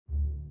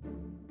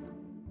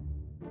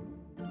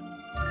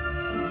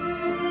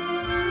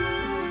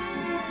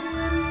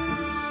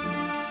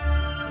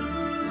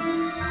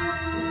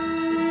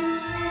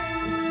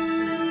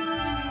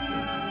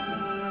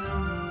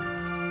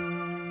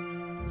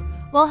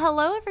Well,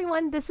 hello,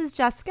 everyone. This is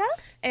Jessica.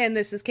 And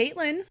this is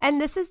Caitlin. And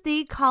this is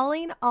the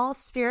Calling All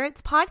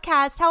Spirits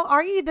podcast. How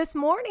are you this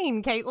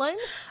morning, Caitlin?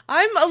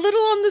 I'm a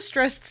little on the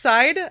stressed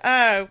side.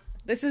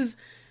 This is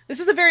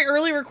a very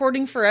early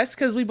recording for us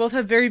because we both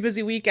have very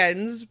busy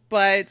weekends.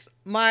 But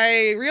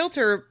my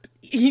realtor,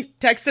 he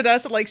texted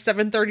us at like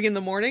 7:30 in the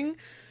morning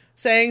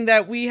saying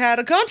that we had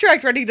a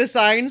contract ready to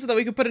sign so that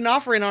we could put an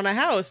offer in on a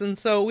house. And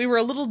so we were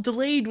a little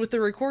delayed with the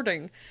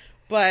recording.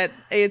 But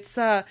it's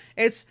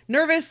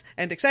nervous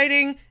and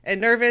exciting and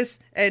nervous.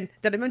 And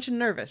did I mention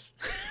nervous?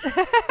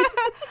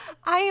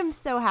 I am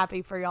so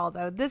happy for y'all,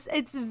 though.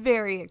 It's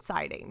very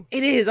exciting.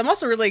 It is. I'm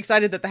also really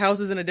excited that the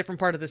house is in a different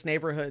part of this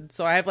neighborhood.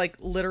 So I have like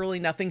literally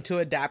nothing to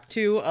adapt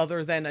to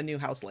other than a new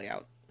house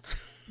layout.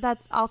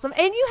 That's awesome.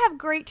 And you have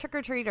great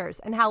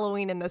trick-or-treaters and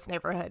Halloween in this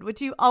neighborhood,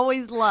 which you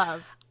always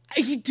love.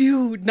 I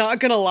do. Not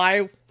gonna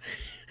lie.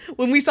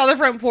 When we saw the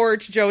front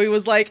porch, Joey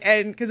was like,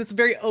 and because it's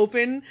very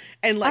open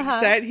and like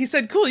set, he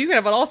said, cool, you can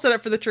have it all set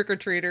up for the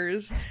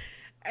trick-or-treaters.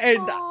 And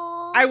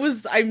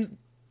Aww. I'm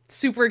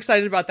super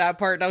excited about that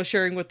part. And I was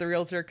sharing with the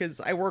realtor because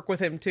I work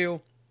with him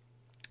too.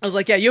 I was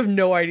like, yeah, you have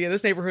no idea.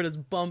 This neighborhood is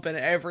bumping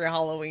every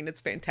Halloween.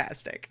 It's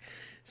fantastic.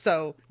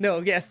 So no,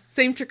 yes,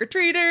 same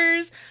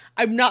trick-or-treaters.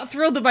 I'm not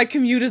thrilled that my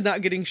commute is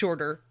not getting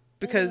shorter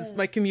because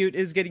my commute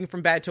is getting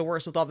from bad to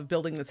worse with all the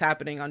building that's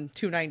happening on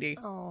 290.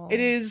 Aww.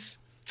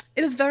 It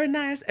is very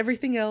nice.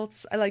 Everything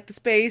else. I like the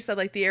space. I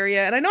like the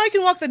area. And I know I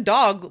can walk the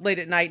dog late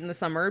at night in the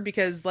summer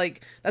because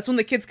like that's when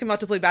the kids come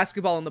out to play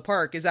basketball in the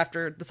park is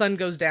after the sun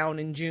goes down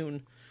in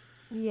June.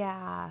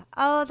 Yeah.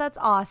 Oh, that's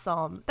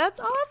awesome. That's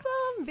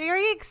awesome.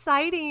 Very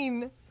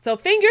exciting. So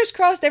fingers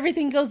crossed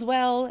everything goes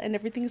well and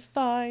everything's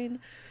fine.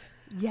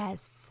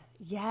 Yes.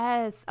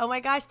 Yes. Oh my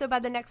gosh. So by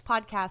the next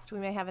podcast, we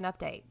may have an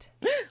update.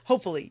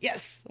 Hopefully.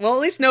 Yes. Well,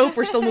 at least know if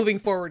we're still moving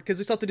forward because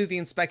we still have to do the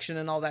inspection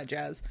and all that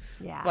jazz.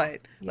 Yeah.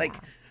 But like...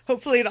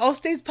 Hopefully it all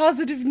stays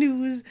positive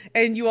news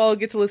and you all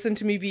get to listen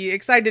to me be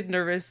excited,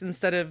 nervous,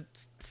 instead of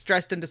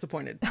stressed and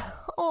disappointed.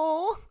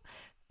 Oh,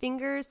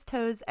 fingers,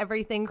 toes,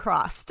 everything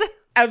crossed.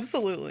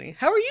 Absolutely.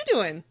 How are you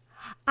doing?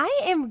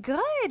 I am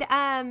good.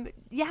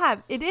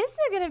 Yeah, it is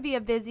going to be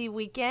a busy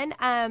weekend.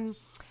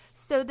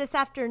 So this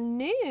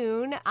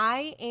afternoon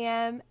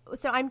I'm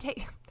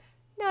taking,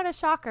 not a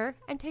shocker,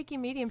 I'm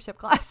taking mediumship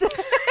class.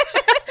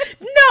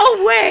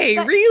 No way.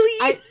 But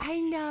really? I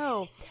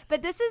know,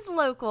 but this is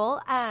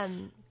local.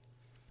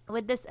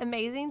 With this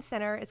amazing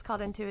center. It's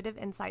called Intuitive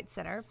Insight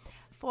Center.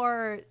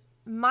 For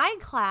my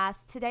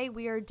class, today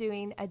we are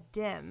doing a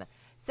dim.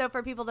 So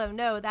for people who don't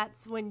know,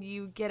 that's when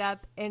you get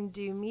up and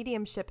do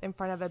mediumship in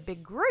front of a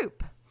big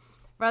group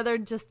rather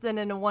just than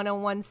in a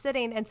one-on-one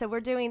sitting. And so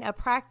we're doing a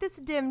practice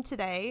dim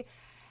today.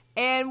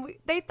 And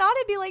they thought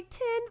it'd be like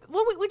 10.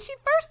 Well, when she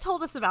first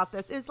told us about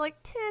this, it's like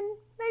 10,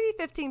 maybe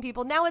 15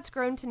 people. Now it's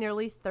grown to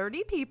nearly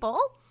 30 people.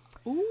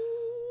 Ooh.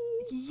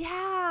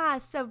 Yeah.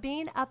 So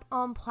being up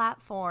on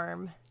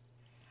platform...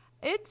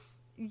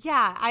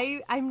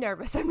 I'm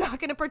nervous. I'm not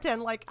going to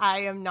pretend like I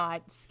am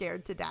not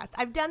scared to death.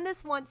 I've done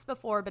this once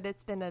before, but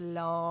it's been a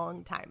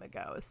long time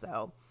ago.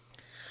 So,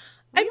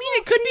 I mean,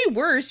 it could be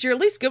worse. You're at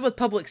least good with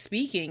public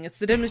speaking. It's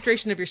the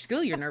demonstration of your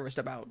skill you're nervous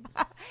about.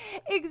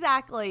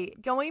 Exactly.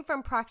 Going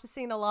from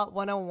practicing a lot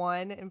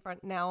one-on-one in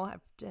front now,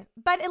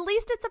 but at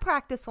least it's a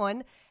practice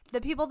one.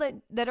 The people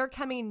that are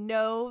coming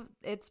know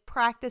it's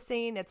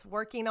practicing, it's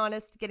working on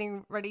us,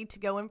 getting ready to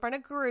go in front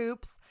of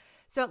groups.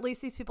 So at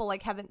least these people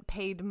like haven't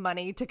paid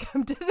money to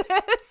come to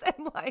this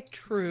and like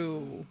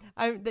true.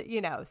 I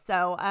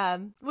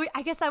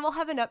guess I will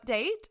have an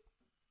update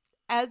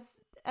at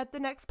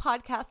the next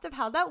podcast of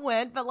how that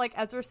went. But like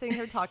as we're sitting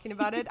here talking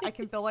about it, I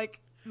can feel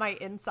like my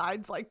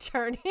insides like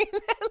churning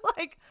and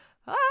like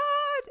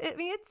I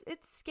mean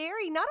it's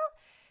scary.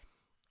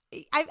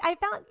 I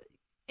found.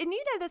 And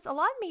you know, that's a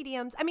lot of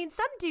mediums. I mean,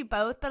 some do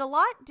both, but a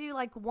lot do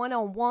like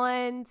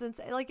one-on-ones. And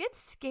like,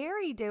 it's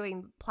scary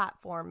doing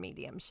platform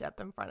mediumship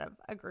in front of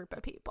a group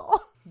of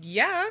people.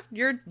 Yeah,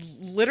 you're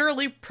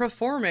literally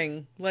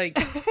performing like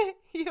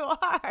you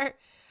are,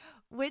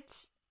 which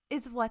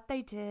is what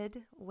they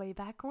did way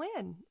back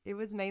when. It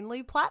was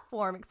mainly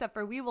platform, except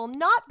for we will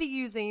not be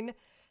using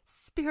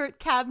spirit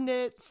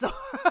cabinets.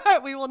 Or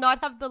we will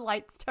not have the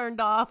lights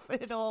turned off.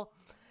 It'll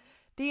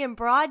be in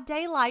broad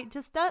daylight,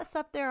 just us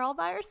up there all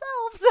by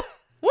ourselves.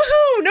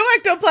 Woohoo! No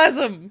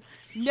ectoplasm!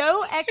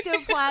 No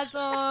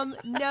ectoplasm.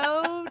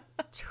 No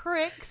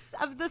tricks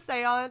of the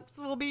seance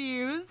will be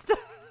used.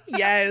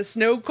 Yes,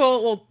 no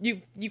cold.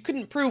 Well, you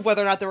couldn't prove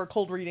whether or not there were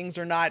cold readings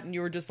or not, and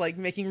you were just like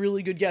making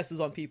really good guesses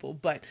on people,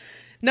 but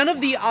none of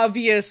the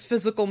obvious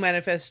physical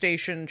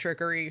manifestation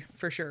trickery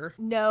for sure.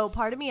 No,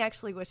 part of me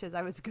actually wishes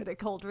I was good at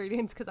cold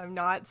readings because I'm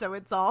not, so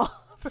it's all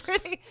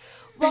pretty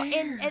well.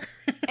 I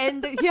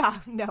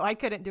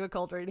couldn't do a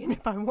cold reading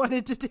if I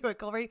wanted to do a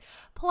cold reading.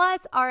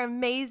 Plus, our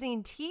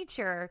amazing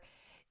teacher.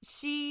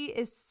 She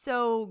is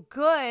so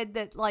good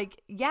that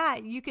like, yeah,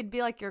 you could be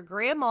like your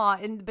grandma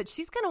but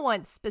she's going to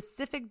want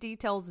specific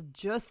details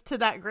just to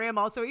that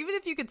grandma. So even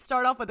if you could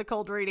start off with a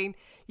cold reading,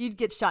 you'd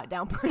get shot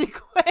down pretty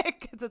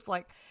quick. Cause it's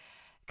like,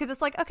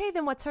 okay,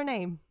 then what's her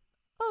name?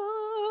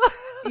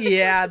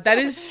 Yeah, that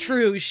is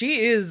true. She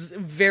is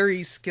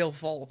very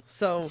skillful.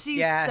 So She's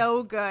yeah.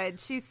 so good.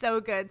 She's so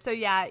good. So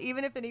yeah,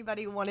 even if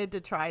anybody wanted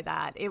to try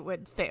that, it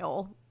would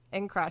fail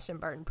and crash and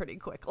burn pretty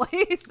quickly.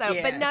 So,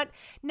 Yeah. but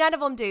none of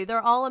them do.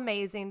 They're all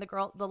amazing.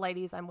 The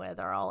ladies I'm with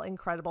are all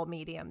incredible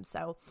mediums.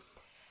 So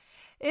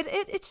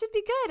it should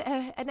be good.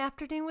 An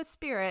afternoon with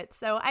spirit.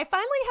 So I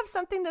finally have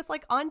something that's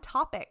like on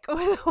topic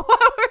with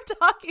what we're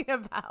talking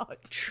about.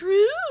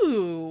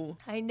 True.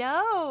 I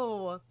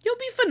know. You'll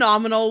be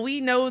phenomenal. We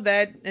know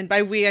that, and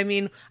by we, I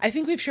mean, I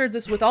think we've shared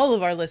this with all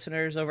of our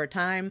listeners over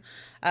time.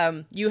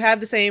 You have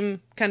the same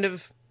kind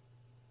of,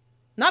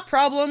 not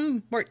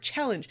problem, more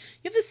challenge.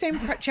 You have the same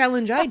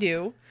challenge I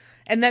do,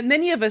 and that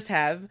many of us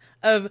have,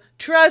 of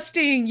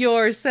trusting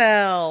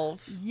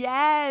yourself.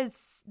 Yes.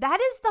 That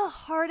is the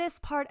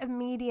hardest part of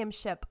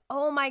mediumship.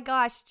 Oh my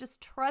gosh, just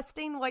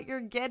trusting what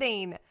you're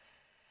getting.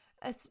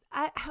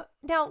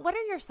 Now, what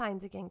are your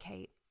signs again,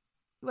 Kate?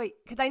 Wait,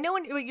 because I know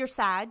you're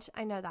Sag.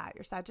 I know that.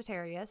 You're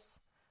Sagittarius.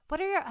 What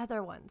are your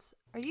other ones?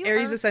 Are you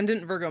Aries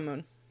Ascendant, Virgo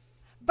Moon.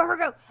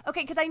 Virgo.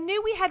 Okay, because I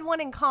knew we had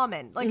one in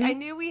common. Like, I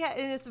knew we had,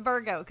 and it's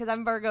Virgo, because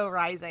I'm Virgo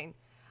rising.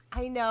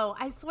 I know.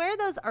 I swear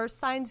those earth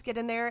signs get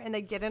in there, and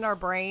they get in our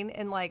brain,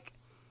 and like,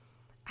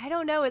 I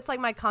don't know. It's like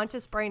my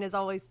conscious brain is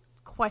always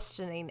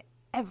questioning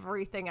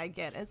everything I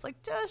get. And it's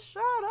like, just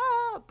shut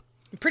up.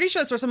 I'm pretty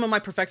sure that's where some of my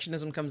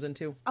perfectionism comes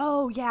into.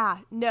 Oh, yeah.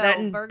 No, That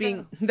and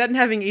Virgo. that and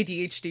having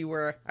ADHD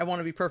where I want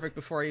to be perfect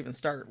before I even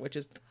start, which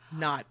is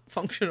not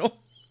functional.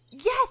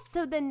 Yes.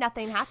 So then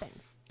nothing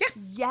happens. Yeah.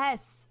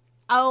 Yes.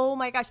 Oh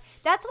my gosh.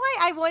 That's why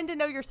I wanted to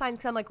know your signs,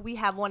 because I'm like, we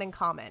have one in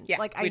common. Yeah,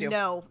 like we I do.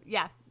 know.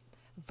 Yeah.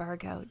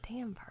 Virgo.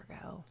 Damn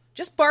Virgo.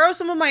 Just borrow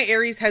some of my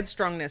Aries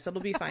headstrongness.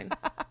 It'll be fine.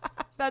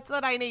 That's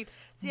what I need.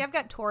 See, I've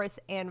got Taurus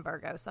and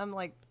Virgo. So I'm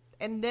like,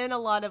 and then a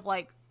lot of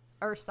like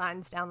earth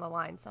signs down the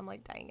line. So I'm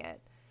like, dang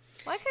it.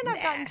 Why couldn't I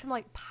have gotten some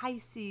like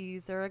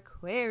Pisces or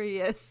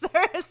Aquarius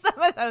or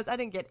some of those? I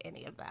didn't get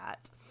any of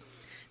that.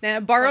 Now,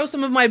 borrow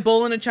some of my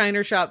bull in a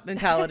china shop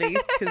mentality,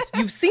 because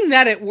you've seen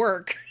that at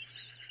work.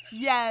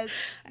 Yes.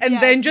 And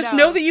yes, then just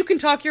no. know that you can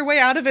talk your way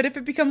out of it if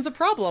it becomes a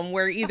problem,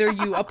 where either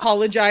you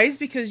apologize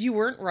because you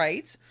weren't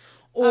right,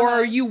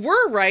 or you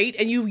were right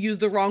and you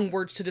used the wrong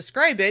words to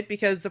describe it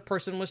because the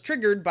person was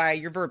triggered by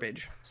your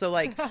verbiage. So,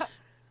 like,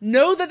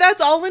 know that that's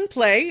all in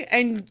play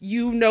and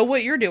you know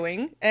what you're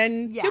doing,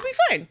 and Yeah. you'll be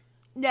fine.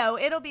 No,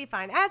 it'll be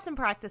fine. I had some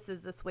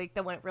practices this week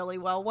that went really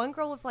well. One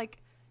girl was like,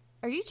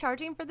 "Are you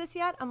charging for this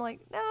yet?" I'm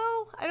like, "No,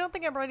 I don't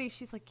think I'm ready."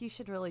 She's like, "You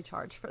should really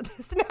charge for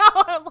this now."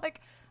 I'm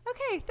like,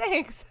 "Okay,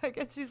 thanks." I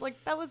guess she's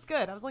like, "That was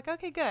good." I was like,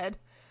 "Okay, good."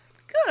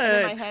 And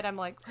in my Good. head, I'm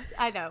like,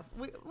 I know.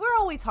 We're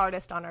always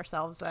hardest on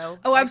ourselves, though.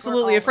 Oh, Like, we're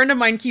absolutely. all- A friend of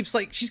mine keeps,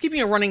 like, she's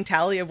keeping a running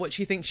tally of what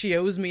she thinks she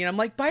owes me. And I'm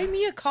like, buy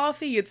me a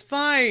coffee. It's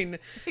fine.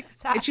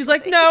 Exactly. And she's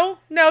like, no,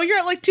 you're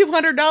at like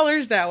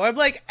 $200 now. I'm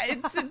like,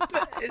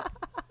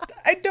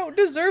 I don't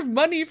deserve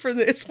money for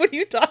this. What are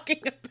you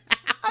talking about?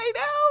 I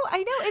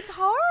know. It's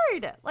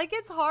hard. Like,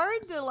 it's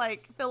hard to,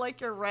 like, feel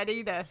like you're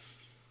ready to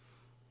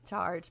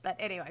charge. But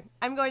anyway,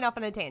 I'm going off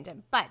on a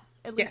tangent. But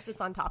at least Yes.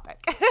 it's on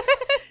topic.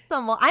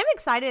 Well, I'm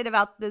excited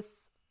about this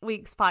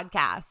week's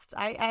podcast.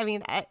 I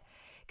mean,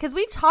 because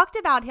we've talked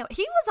about him.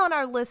 He was on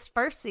our list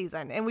first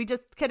season, and we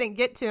just couldn't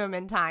get to him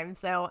in time.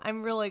 So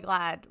I'm really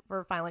glad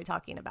we're finally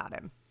talking about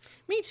him.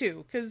 Me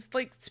too, because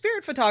like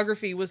spirit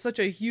photography was such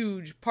a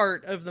huge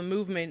part of the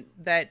movement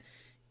that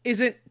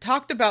isn't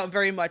talked about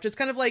very much. It's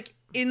kind of like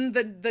in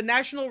the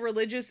national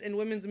religious and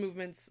women's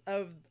movements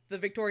of the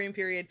Victorian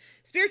period,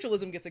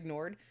 spiritualism gets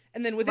ignored,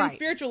 and then within Right.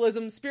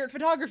 spiritualism, spirit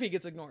photography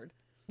gets ignored.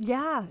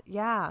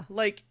 Yeah.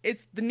 Like,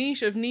 it's the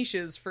niche of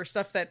niches for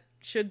stuff that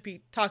should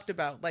be talked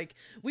about. Like,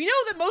 we know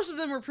that most of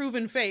them are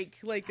proven fake.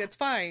 Like, that's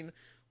fine.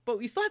 But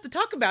we still have to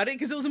talk about it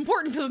because it was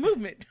important to the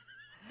movement.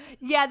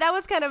 Yeah, that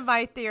was kind of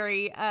my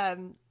theory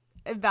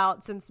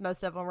about, since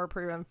most of them were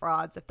proven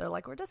frauds, if they're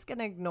like, we're just going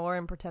to ignore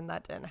and pretend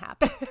that didn't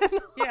happen.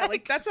 Yeah,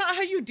 like, that's not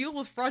how you deal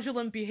with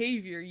fraudulent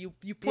behavior. You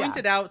point Yeah.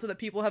 it out so that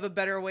people have a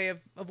better way of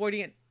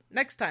avoiding it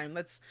next time.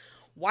 That's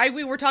why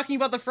we were talking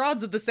about the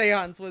frauds of the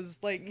seance, was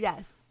like,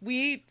 Yes.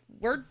 we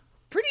were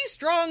pretty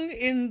strong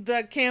in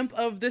the camp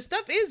of this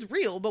stuff is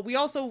real, but we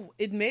also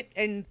admit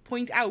and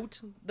point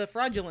out the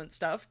fraudulent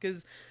stuff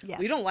because Yes.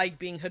 we don't like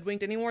being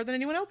hoodwinked any more than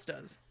anyone else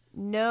does.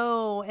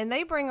 No, and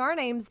they bring our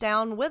names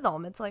down with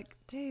them. It's like,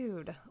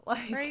 dude,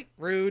 like, Right?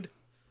 Rude.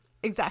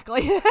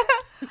 Exactly.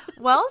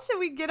 Well, should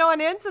we get on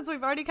in, since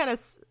we've already kind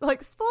of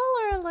like,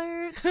 spoiler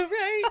alert?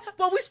 Right?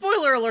 Well, we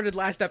spoiler alerted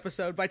last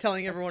episode by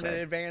telling everyone in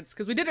true. advance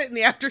because we did it in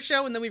the after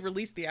show and then we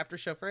released the after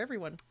show for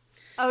everyone.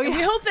 Oh, And we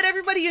yeah. hope that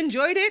everybody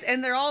enjoyed it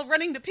and they're all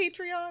running to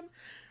Patreon.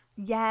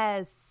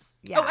 Yes.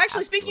 Yeah, Oh,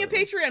 actually, speaking of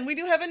absolutely. Patreon, we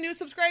do have a new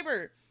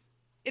subscriber.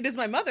 It is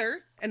my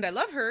mother, and I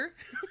love her,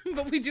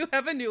 but we do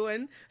have a new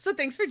one. So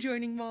thanks for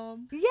joining,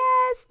 Mom.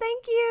 Yes,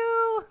 thank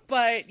you.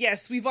 But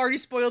yes, we've already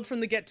spoiled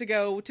from the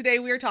get-to-go. Today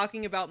we are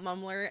talking about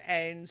Mumler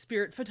and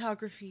spirit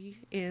photography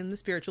in the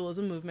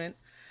spiritualism movement.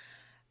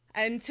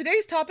 And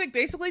today's topic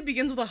basically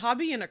begins with a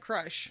hobby and a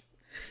crush.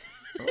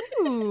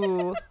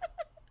 Ooh.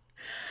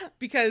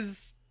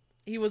 Because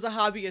He was a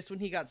hobbyist when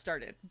he got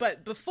started.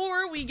 But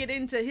before we get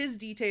into his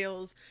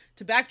details,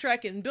 to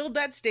backtrack and build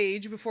that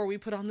stage before we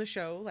put on the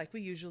show, like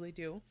we usually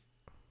do,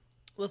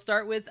 we'll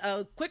start with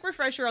a quick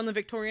refresher on the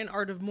Victorian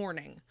art of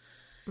mourning.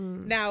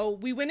 Now,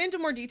 we went into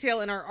more detail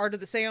in our Art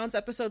of the Seance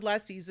episode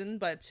last season,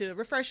 but to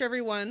refresh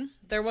everyone,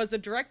 there was a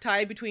direct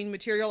tie between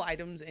material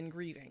items and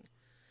grieving.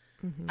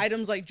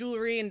 Items like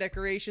jewelry and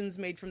decorations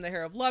made from the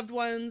hair of loved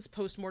ones,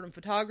 postmortem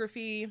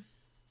photography.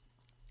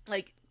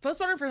 Like,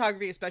 postmortem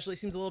photography especially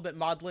seems a little bit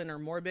maudlin or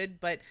morbid,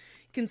 but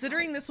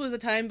considering this was a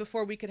time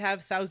before we could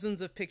have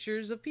thousands of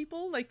pictures of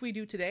people like we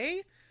do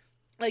today,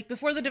 like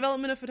before the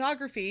development of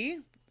photography,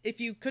 if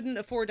you couldn't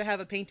afford to have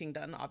a painting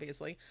done,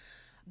 obviously,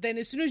 then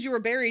as soon as you were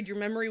buried, your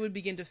memory would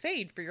begin to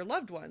fade for your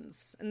loved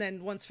ones. And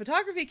then once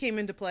photography came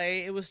into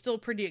play, it was still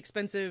pretty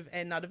expensive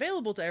and not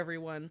available to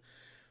everyone.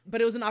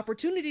 But it was an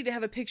opportunity to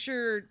have a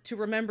picture to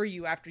remember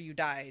you after you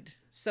died.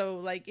 So,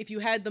 like, if you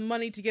had the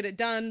money to get it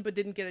done but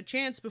didn't get a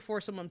chance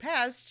before someone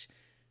passed,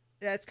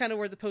 that's kind of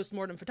where the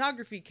postmortem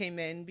photography came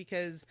in,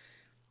 because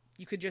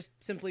you could just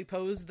simply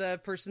pose the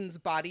person's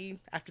body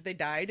after they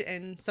died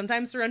and,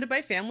 sometimes surrounded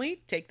by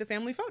family, take the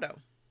family photo.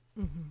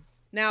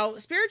 Now,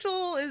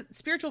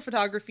 spiritual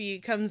photography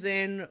comes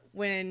in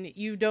when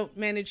you don't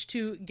manage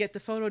to get the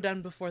photo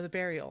done before the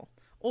burial,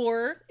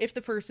 or if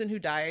the person who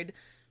died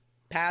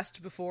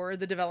passed before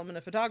the development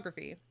of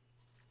photography.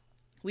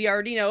 We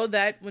already know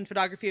that when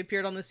photography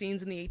appeared on the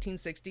scenes in the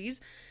 1860s,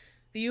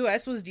 the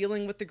U.S. was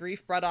dealing with the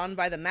grief brought on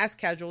by the mass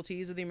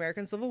casualties of the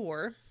American Civil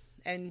War,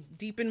 and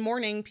deep in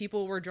mourning,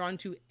 people were drawn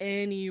to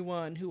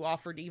anyone who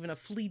offered even a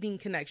fleeting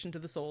connection to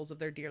the souls of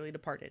their dearly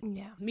departed.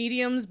 Yeah.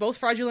 Mediums, both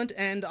fraudulent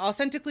and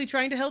authentically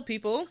trying to help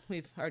people,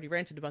 we've already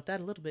ranted about that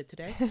a little bit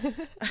today,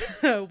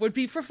 would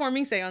be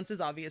performing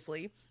seances,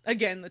 obviously.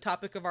 Again, the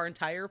topic of our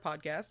entire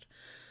podcast,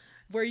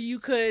 where you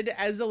could,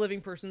 as a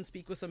living person,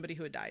 speak with somebody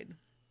who had died.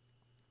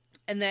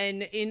 And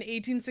then in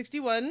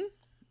 1861,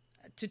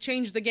 to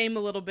change the game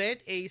a little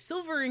bit, a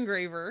silver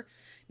engraver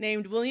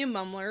named William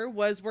Mumler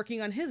was working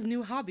on his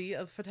new hobby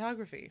of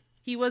photography.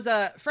 He was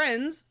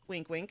friends,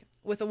 wink wink,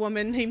 with a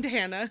woman named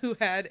Hannah who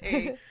had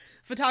a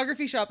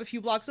photography shop a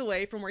few blocks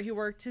away from where he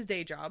worked his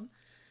day job.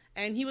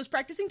 And he was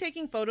practicing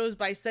taking photos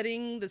by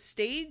setting the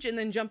stage and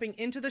then jumping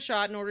into the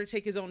shot in order to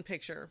take his own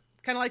picture.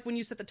 Kind of like when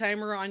you set the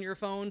timer on your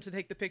phone to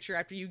take the picture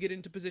after you get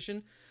into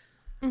position.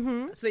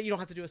 So that you don't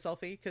have to do a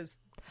selfie, because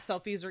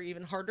selfies are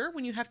even harder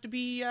when you have to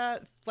be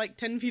like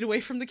 10 feet away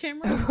from the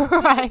camera.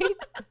 Right.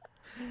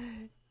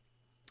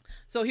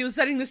 So he was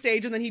setting the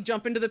stage, and then he'd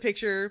jump into the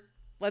picture,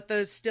 let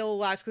the still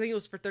last, I think it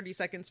was for 30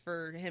 seconds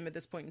for him at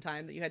this point in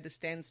time that you had to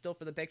stand still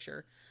for the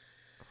picture.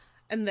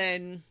 And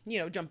then,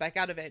 jump back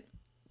out of it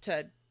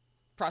to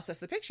process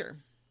the picture.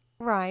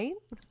 Right.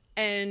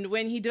 And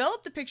when he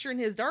developed the picture in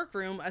his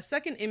darkroom, a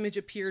second image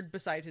appeared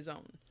beside his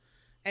own.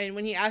 And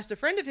when he asked a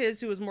friend of his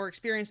who was more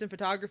experienced in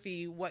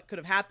photography what could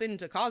have happened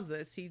to cause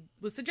this, he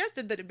was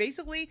suggested that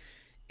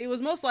it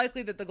was most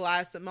likely that the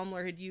glass that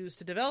Mumler had used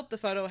to develop the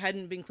photo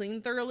hadn't been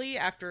cleaned thoroughly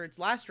after its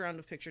last round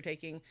of picture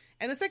taking,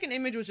 and the second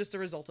image was just a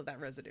result of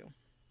that residue.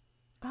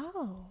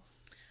 Oh.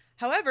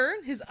 However,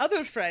 his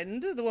other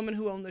friend, the woman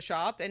who owned the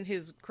shop, and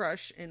his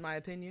crush, in my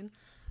opinion,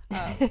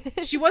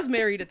 she was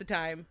married at the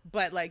time,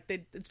 but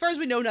as far as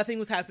we know, nothing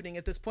was happening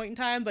at this point in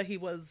time, but he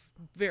was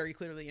very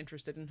clearly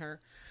interested in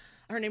her.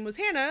 Her name was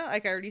Hannah,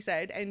 like I already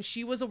said, and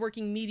she was a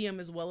working medium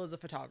as well as a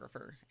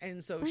photographer.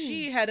 And so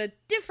she had a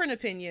different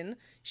opinion.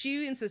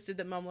 She insisted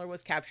that Mumler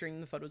was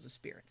capturing the photos of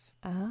spirits.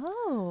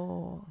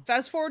 Oh.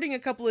 Fast forwarding a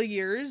couple of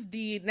years,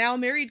 the now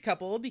married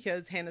couple,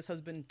 because Hannah's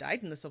husband died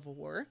in the Civil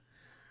War,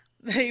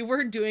 they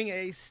were doing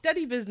a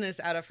steady business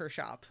out of her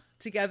shop.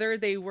 Together,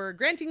 they were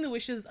granting the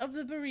wishes of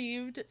the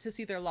bereaved to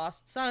see their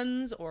lost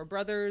sons or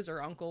brothers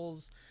or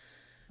uncles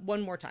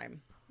one more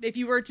time. If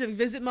you were to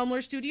visit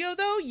Mumler's studio,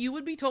 though, you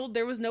would be told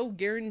there was no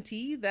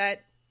guarantee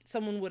that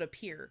someone would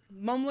appear.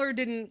 Mumler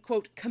didn't,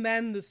 quote,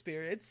 command the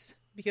spirits,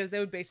 because they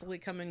would basically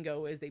come and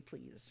go as they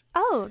pleased.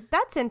 Oh,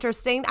 that's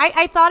interesting.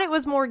 I thought it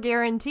was more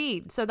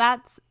guaranteed, so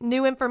that's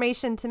new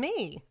information to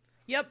me.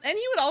 Yep, and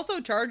he would also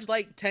charge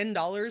like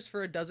 $10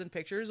 for a dozen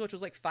pictures, which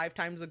was like 5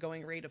 times the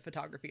going rate of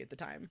photography at the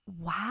time.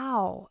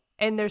 Wow.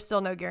 And there's still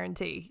no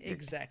guarantee.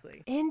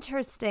 Exactly.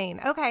 Interesting.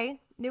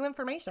 Okay, new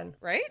information.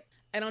 Right?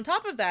 And on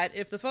top of that,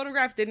 if the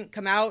photograph didn't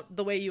come out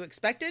the way you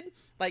expected,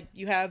 like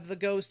you have the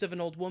ghost of an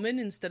old woman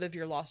instead of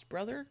your lost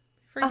brother,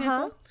 for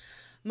example,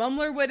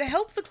 Mumler would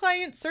help the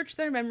client search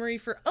their memory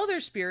for other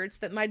spirits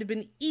that might have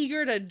been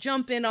eager to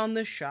jump in on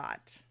the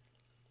shot.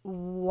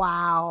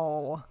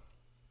 Wow.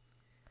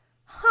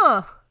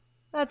 Huh.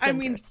 That's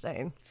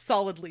interesting.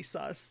 Solidly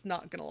sus,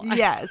 not gonna lie.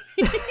 Yes.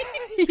 Like,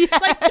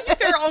 to be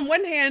fair, on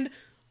one hand,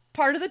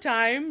 part of the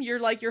time,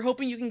 you're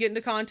hoping you can get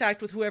into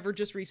contact with whoever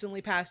just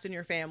recently passed in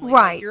your family.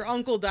 Right. Like, your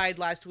uncle died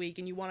last week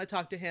and you want to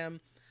talk to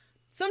him.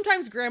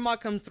 Sometimes grandma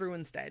comes through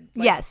instead.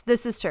 Like, yes,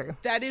 this is true.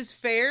 That is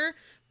fair.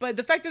 But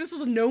the fact that this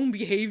was known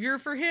behavior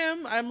for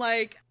him, I'm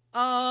like,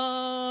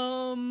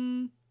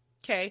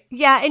 okay.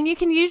 Yeah, and you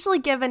can usually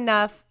give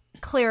enough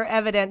clear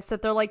evidence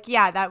that they're like,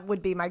 yeah, that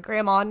would be my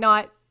grandma,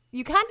 not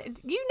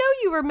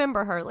you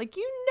remember her. Like,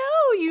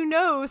 you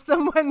know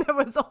someone that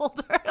was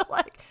older,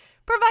 like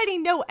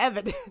providing no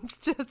evidence.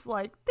 Just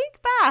like, think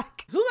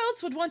back. Who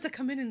else would want to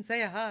come in and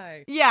say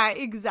hi? Yeah,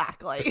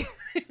 exactly.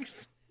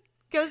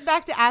 Goes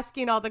back to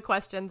asking all the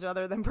questions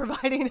rather than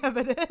providing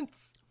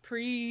evidence.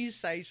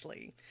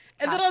 Precisely.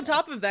 And then on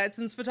top of that,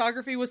 since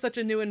photography was such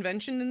a new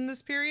invention in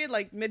this period,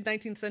 like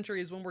mid-19th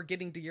century is when we're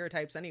getting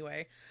daguerreotypes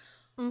anyway.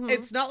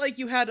 It's not like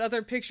you had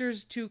other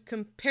pictures to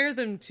compare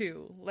them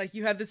to. Like,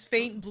 you have this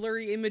faint,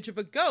 blurry image of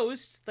a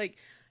ghost. Like,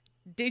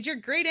 did your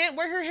great aunt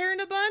wear her hair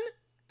in a bun?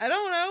 I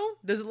don't know.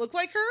 Does it look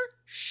like her?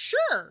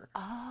 Sure.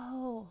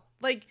 Oh.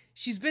 Like,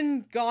 she's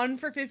been gone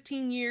for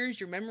 15 years.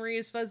 Your memory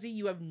is fuzzy.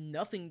 You have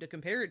nothing to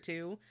compare it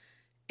to.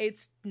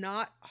 It's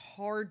not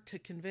hard to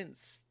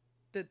convince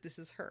that this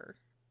is her.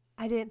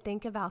 I didn't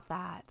think about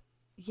that.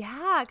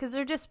 Yeah, because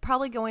they're just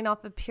probably going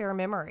off of pure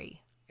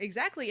memory.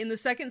 Exactly. And the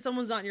second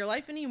someone's not in your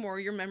life anymore,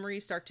 your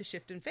memories start to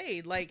shift and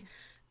fade. Like,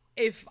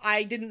 if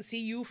I didn't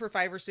see you for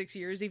 5 or 6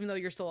 years, even though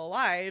you're still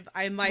alive,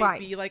 I might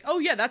be like, oh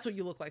yeah, that's what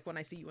you look like when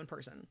I see you in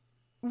person.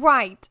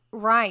 Right.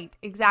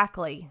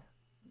 Exactly.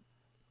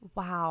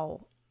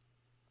 Wow.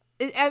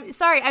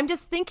 Sorry, I'm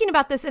just thinking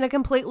about this in a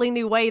completely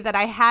new way that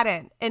I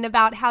hadn't. And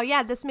about how,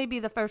 this may be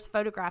the first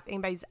photograph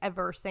anybody's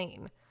ever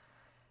seen.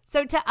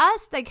 So to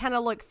us, they kind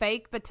of look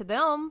fake, but to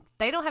them,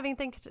 they don't have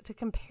anything to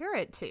compare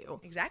it to.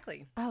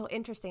 Exactly. Oh,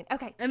 interesting.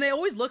 Okay. And they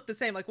always look the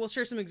same. Like, we'll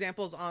share some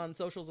examples on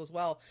socials as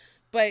well.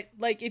 But,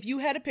 like, if you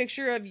had a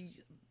picture of,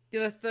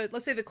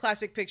 let's say the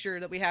classic picture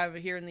that we have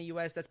here in the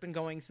U.S. that's been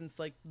going since,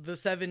 like, the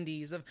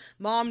 70s of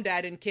mom,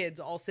 dad, and kids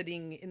all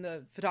sitting in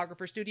the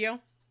photographer studio.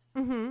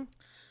 Mm-hmm.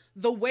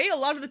 The way a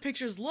lot of the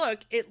pictures look,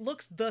 it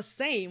looks the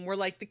same, where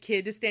like the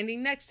kid is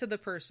standing next to the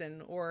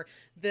person or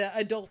the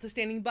adult is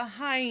standing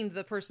behind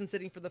the person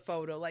sitting for the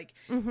photo. Like,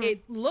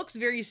 it looks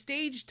very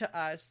staged to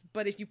us,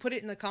 but if you put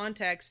it in the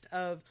context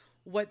of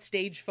what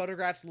stage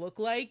photographs look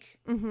like,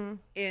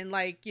 in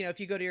like,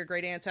 if you go to your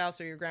great aunt's house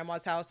or your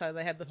grandma's house, how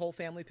they have the whole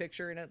family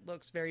picture and it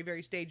looks very,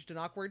 very staged and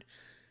awkward.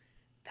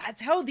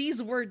 That's how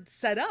these were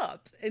set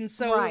up. And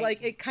so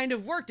like, it kind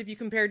of worked. If you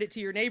compared it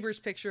to your neighbor's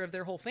picture of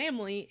their whole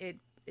family, it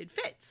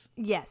fits.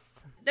 Yes.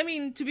 I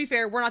mean, to be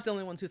fair, we're not the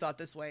only ones who thought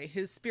this way.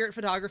 His spirit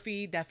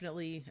photography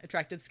definitely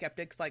attracted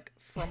skeptics, like,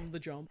 from the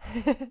jump.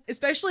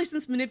 Especially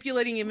since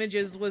manipulating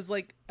images was,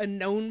 like, a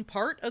known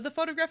part of the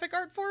photographic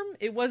art form.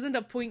 It wasn't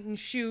a point and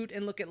shoot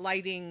and look at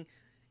lighting,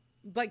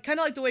 like, kind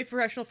of like the way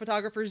professional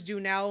photographers do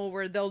now,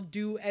 where they'll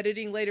do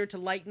editing later to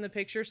lighten the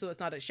picture so it's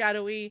not as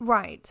shadowy.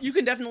 Right. You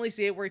can definitely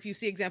see it where if you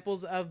see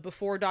examples of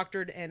before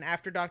doctored and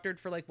after doctored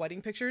for, like,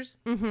 wedding pictures,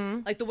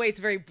 like, the way it's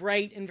very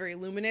bright and very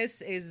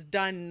luminous is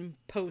done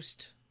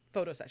post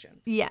photo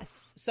session.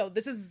 Yes. So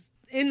this is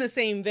in the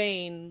same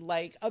vein.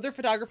 Like, other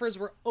photographers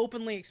were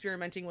openly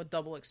experimenting with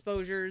double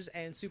exposures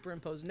and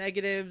superimposed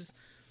negatives.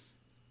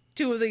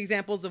 Two of the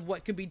examples of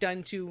what could be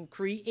done to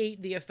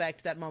create the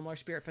effect that Mumler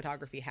spirit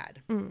photography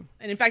had. And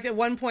in fact, at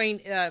one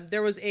point,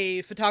 there was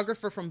a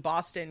photographer from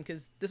Boston,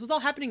 because this was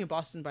all happening in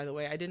Boston, by the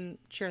way. I didn't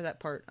share that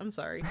part. I'm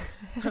sorry.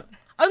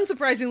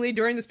 Unsurprisingly,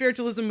 during the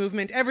spiritualism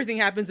movement, everything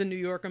happens in New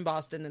York and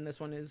Boston, and this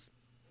one is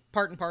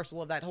part and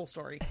parcel of that whole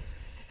story.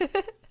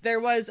 There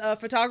was a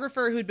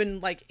photographer who'd been,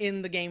 like,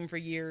 in the game for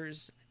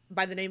years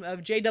by the name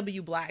of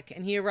J.W. Black,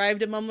 and he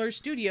arrived at Mumler's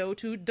studio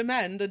to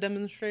demand a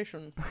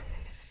demonstration.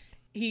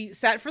 He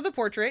sat for the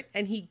portrait,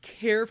 and he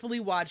carefully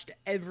watched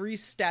every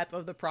step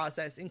of the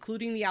process,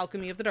 including the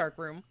alchemy of the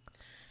darkroom.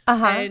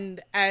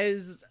 And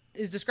as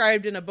is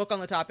described in a book on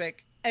the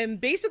topic, and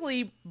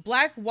basically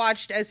Black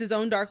watched as his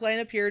own dark line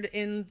appeared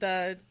in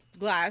the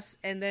glass,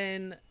 and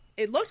then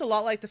it looked a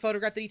lot like the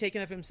photograph that he'd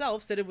taken of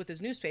himself, sitting with his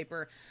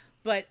newspaper.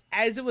 But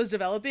as it was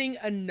developing,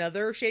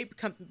 another shape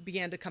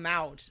began to come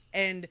out,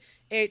 and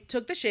it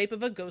took the shape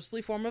of a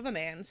ghostly form of a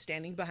man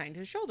standing behind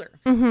his shoulder.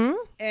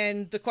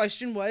 And the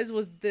question was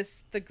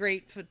this the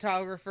great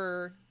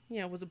photographer,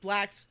 was it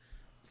Black's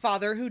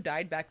father who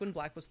died back when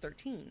Black was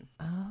 13?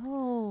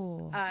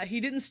 Oh.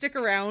 He didn't stick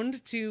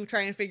around to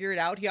try and figure it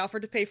out. He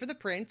offered to pay for the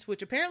print,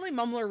 which apparently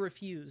Mumler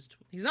refused.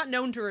 He's not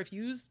known to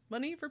refuse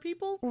money for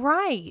people.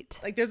 Right.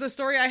 Like, there's a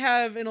story I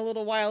have in a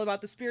little while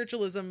about the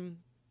spiritualism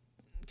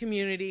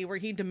community where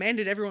he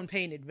demanded everyone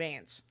pay in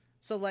advance.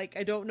 So, like,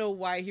 I don't know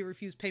why he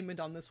refused payment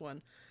on this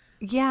one.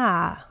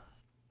 Yeah.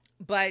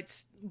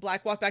 But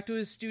Black walked back to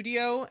his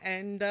studio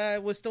and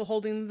was still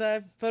holding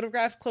the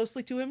photograph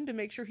closely to him to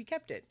make sure he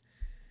kept it.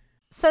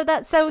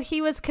 So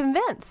he was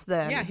convinced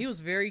then. Yeah, he was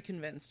very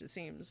convinced, it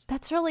seems.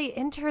 That's really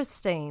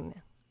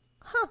interesting.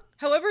 Huh.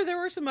 However, there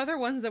were some other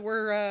ones that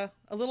were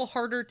a little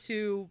harder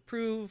to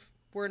prove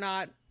were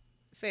not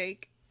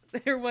fake.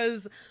 There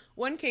was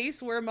one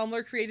case where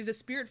Mumler created a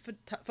spirit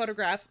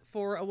photograph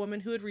for a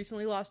woman who had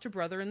recently lost her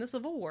brother in the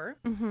Civil War,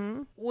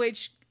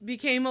 which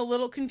became a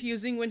little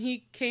confusing when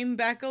he came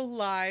back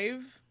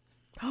alive.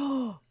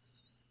 Oh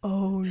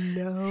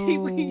no!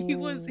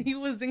 He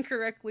was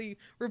incorrectly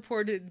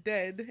reported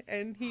dead,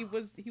 and he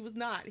was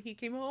not. He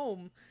came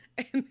home,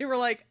 and they were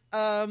like,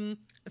 then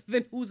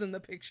who's in the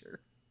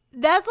picture?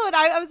 That's what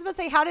I was about to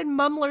say. How did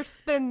Mumler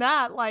spin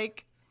that?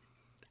 Like,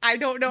 I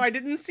don't know. I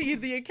didn't see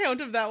the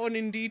account of that one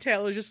in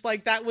detail. It was just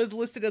like that was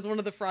listed as one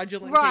of the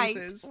fraudulent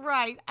cases.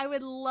 Right. I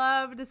would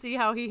love to see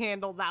how he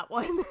handled that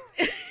one.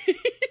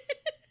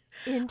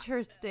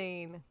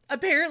 Interesting.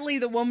 Apparently,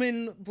 the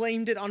woman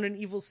blamed it on an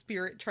evil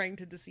spirit trying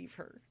to deceive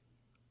her.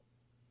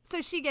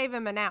 So she gave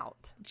him an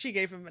out. She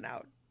gave him an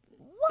out.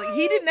 What? Like,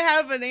 he didn't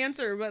have an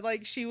answer, but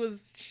like she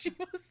was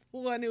the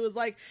one who was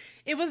like,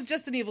 it was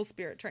just an evil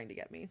spirit trying to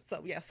get me.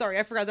 So yeah, sorry,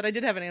 I forgot that I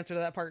did have an answer to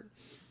that part.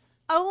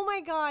 Oh my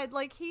God,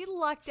 like he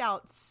lucked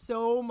out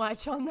so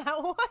much on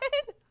that one.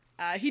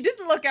 He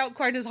didn't look out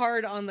quite as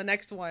hard on the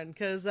next one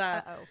because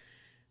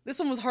this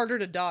one was harder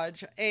to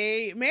dodge.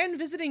 A man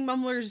visiting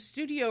Mumler's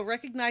studio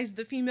recognized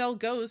the female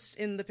ghost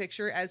in the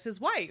picture as his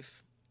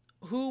wife,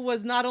 who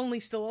was not only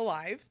still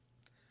alive,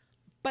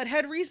 but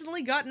had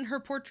recently gotten her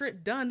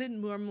portrait done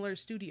in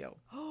Mumler's studio.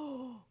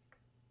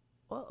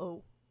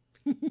 Uh-oh.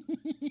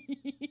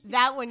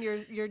 That one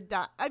you're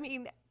done. I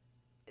mean,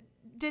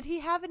 did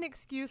he have an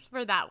excuse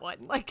for that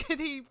one? Like,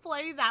 could he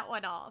play that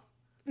one off?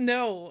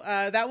 No,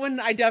 that one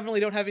I definitely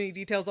don't have any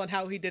details on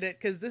how he did it,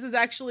 because this is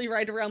actually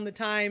right around the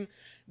time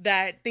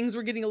that things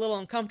were getting a little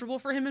uncomfortable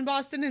for him in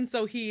Boston, and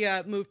so he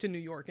moved to New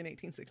York in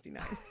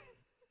 1869.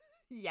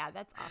 Yeah,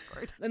 that's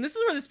awkward. And this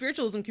is where the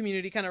spiritualism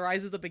community kind of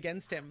rises up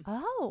against him.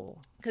 Oh.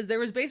 Because there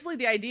was basically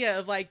the idea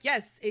of like,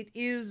 yes, it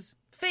is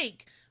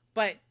fake,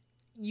 but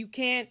you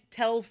can't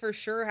tell for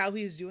sure how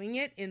he's doing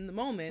it in the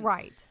moment.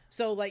 Right.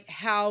 So like,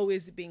 how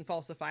is it being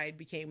falsified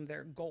became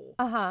their goal.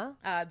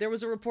 There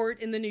was a report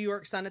in the New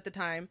York Sun at the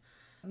time.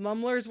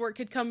 Mumler's work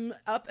had come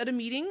up at a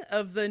meeting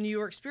of the New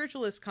York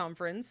Spiritualist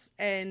Conference,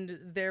 and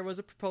there was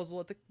a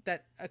proposal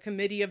that a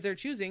committee of their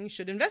choosing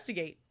should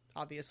investigate,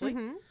 obviously.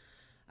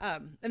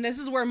 And this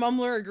is where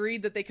Mumler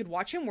agreed that they could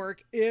watch him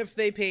work if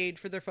they paid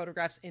for their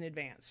photographs in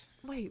advance.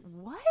 Wait,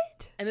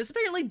 what? And this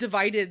apparently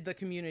divided the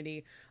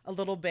community a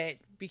little bit,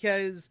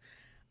 because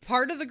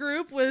part of the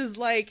group was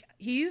like,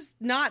 he's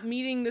not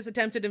meeting this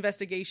attempted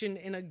investigation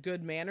in a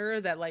good manner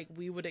that like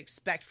we would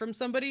expect from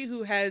somebody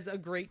who has a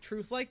great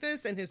truth like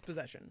this in his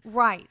possession.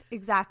 Right,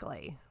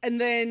 exactly. And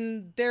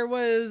then there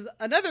was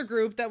another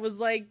group that was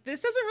like,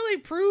 this doesn't really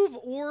prove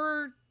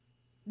or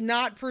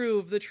not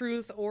prove the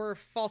truth or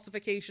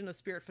falsification of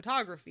spirit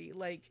photography.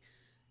 Like,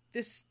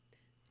 this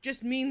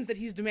just means that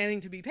he's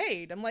demanding to be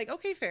paid. I'm like,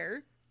 okay,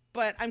 fair.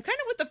 But I'm kind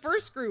of with the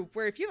first group,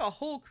 where if you have a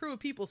whole crew of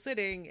people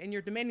sitting and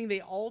you're demanding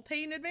they all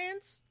pay in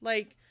advance,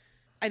 like,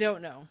 I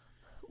don't know.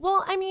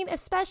 Well, I mean,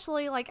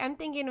 especially, like, I'm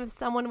thinking if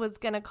someone was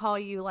going to call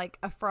you, like,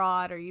 a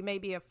fraud, or you may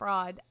be a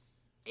fraud,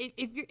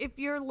 if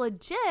you're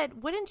legit,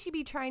 wouldn't you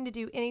be trying to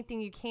do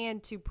anything you can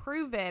to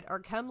prove it, or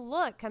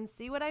come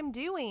see what I'm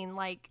doing?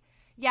 Like,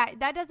 yeah,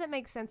 that doesn't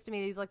make sense to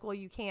me. He's like, well,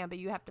 you can, but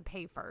you have to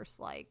pay first.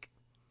 Like,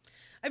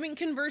 I mean,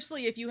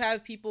 conversely, if you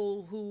have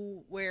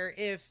people where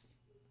if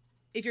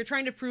you're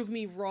trying to prove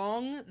me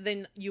wrong,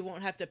 then you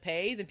won't have to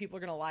pay, then people are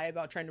going to lie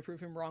about trying to prove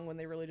him wrong when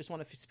they really just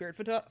want a spirit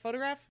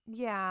photograph.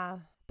 Yeah.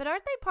 But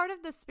aren't they part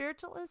of the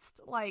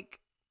spiritualist?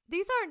 Like,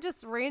 these aren't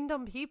just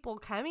random people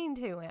coming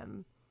to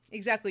him.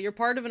 Exactly. You're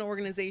part of an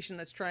organization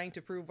that's trying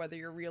to prove whether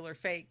you're real or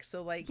fake.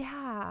 So, like,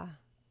 yeah,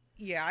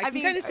 I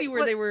can kind of see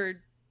where they were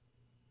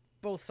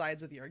both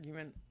sides of the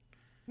argument.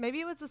 Maybe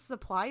it was a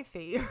supply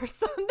fee or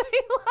something.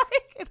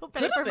 Like, it'll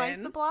pay for my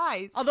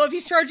supplies. Although if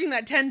he's charging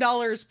that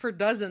 $10 per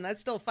dozen, that's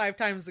still 5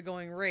 times the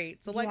going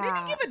rate. So, like, maybe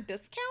give a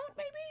discount,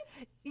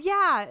 maybe?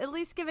 Yeah, at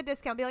least give a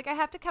discount. Be like, I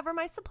have to cover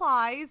my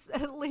supplies,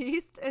 at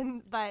least.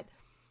 But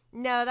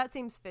no, that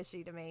seems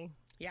fishy to me.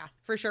 Yeah,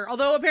 for sure.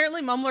 Although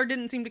apparently Mumler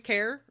didn't seem to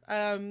care.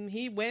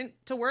 He went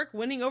to work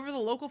winning over the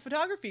local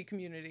photography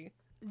community.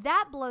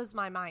 That blows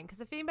my mind,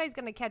 because if anybody's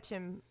going to catch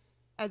him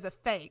as a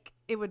fake,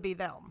 it would be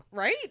them.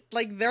 Right?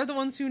 Like, they're the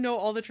ones who know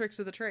all the tricks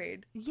of the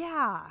trade.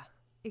 Yeah,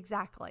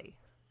 exactly.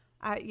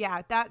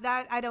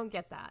 That I don't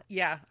get that.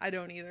 Yeah, I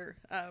don't either.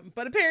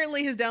 But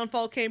apparently his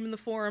downfall came in the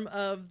form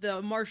of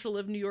the Marshal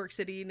of New York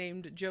City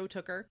named Joe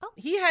Tooker. Oh.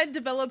 He had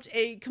developed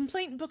a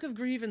complaint book of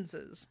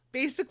grievances.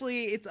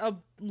 Basically, it's a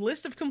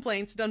list of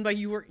complaints done by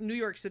New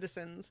York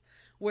citizens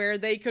where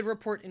they could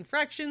report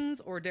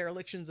infractions or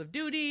derelictions of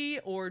duty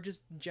or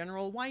just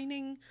general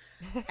whining.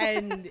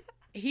 And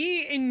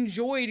he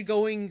enjoyed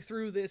going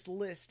through this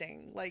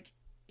listing. Like,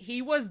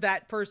 he was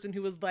that person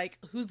who was like,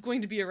 who's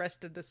going to be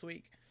arrested this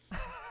week?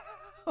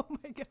 Oh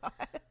my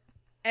God.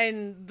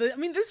 And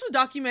this would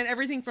document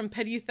everything from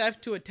petty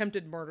theft to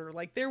attempted murder.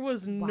 Like, there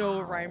was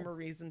no rhyme or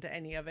reason to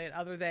any of it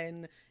other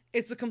than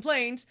it's a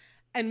complaint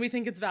and we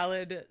think it's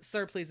valid.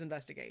 Sir, please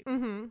investigate.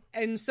 Mm-hmm.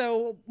 And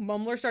so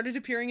Mumler started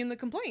appearing in the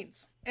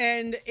complaints.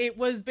 And it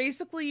was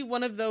basically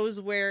one of those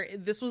where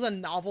this was a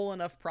novel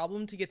enough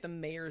problem to get the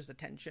mayor's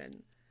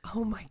attention.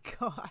 Oh my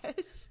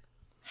gosh.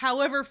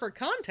 However, for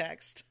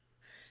context,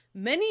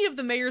 many of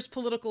the mayor's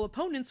political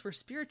opponents were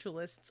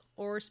spiritualists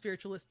or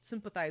spiritualist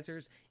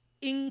sympathizers,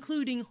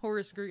 including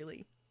Horace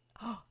Greeley.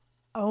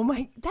 Oh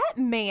my, that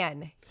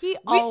man, we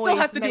still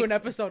have to do an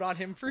episode on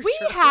him sure. We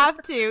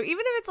have to, even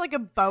if it's like a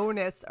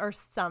bonus or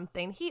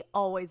something. He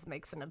always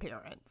makes an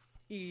appearance.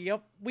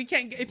 Yep. We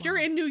can't, if you're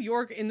in New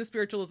York in the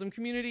spiritualism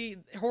community,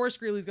 Horace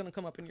Greeley's going to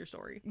come up in your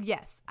story.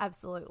 Yes,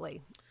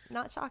 absolutely.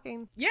 Not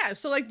shocking. Yeah.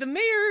 So like the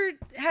mayor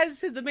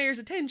has the mayor's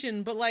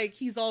attention, but like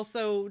he's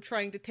also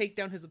trying to take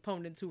down his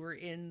opponents who are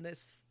in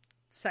this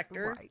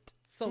sector. Right.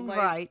 So like,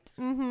 right.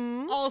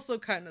 Mm-hmm. also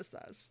kind of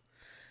sus.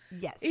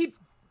 Yes.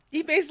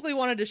 He basically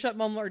wanted to shut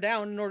Mumler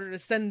down in order to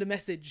send a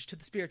message to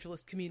the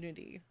spiritualist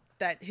community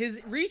that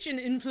his reach and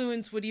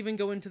influence would even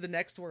go into the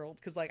next world,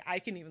 because like I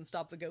can even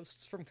stop the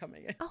ghosts from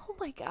coming in. Oh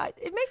my God.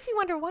 It makes you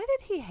wonder, why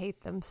did he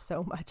hate them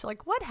so much?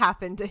 Like, what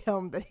happened to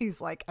him that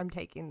he's like, I'm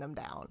taking them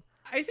down?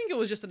 I think it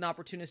was just an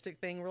opportunistic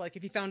thing where like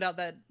if he found out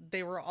that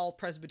they were all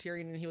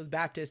Presbyterian and he was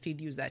Baptist, he'd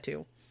use that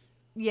too.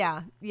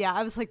 Yeah.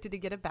 I was like, did he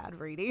get a bad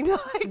reading?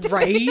 Like,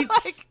 Right?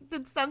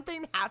 Did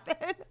something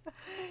happen?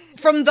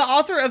 From the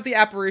author of The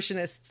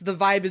Apparitionists, the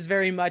vibe is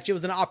very much, it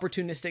was an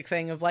opportunistic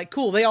thing of like,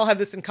 cool, they all have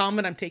this in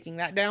common, I'm taking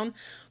that down.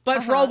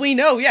 But for all we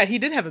know, yeah, he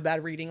did have a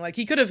bad reading. Like,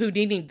 he could have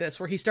Houdini'd this,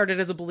 where he started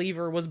as a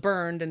believer, was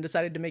burned, and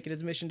decided to make it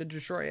his mission to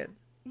destroy it.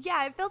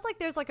 Yeah, it feels like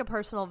there's like a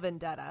personal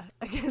vendetta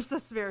against the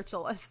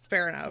spiritualist.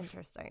 Fair enough.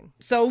 Interesting.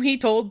 So he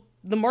told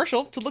the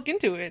marshal to look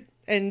into it,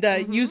 and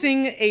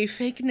using a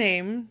fake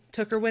name,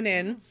 Tooker went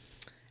in.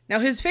 Now,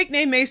 his fake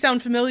name may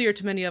sound familiar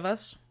to many of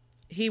us.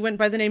 He went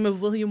by the name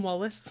of William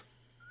Wallace.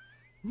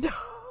 No.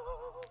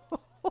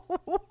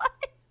 What?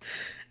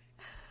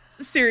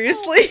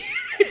 Seriously.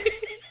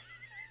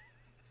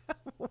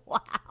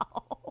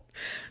 Wow.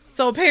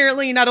 So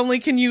apparently, not only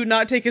can you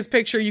not take his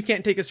picture, you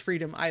can't take his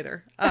freedom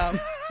either.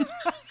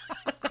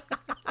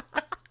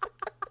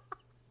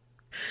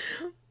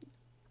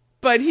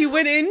 But he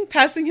went in,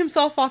 passing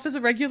himself off as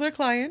a regular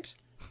client.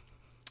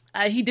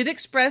 He did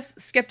express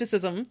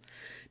skepticism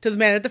to the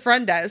man at the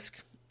front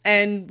desk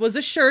and was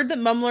assured that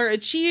Mumler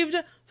achieved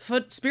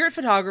spirit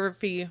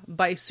photography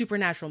by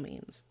supernatural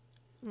means.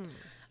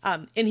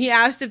 And he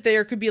asked if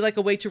there could be like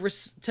a way to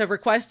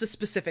request a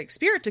specific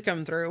spirit to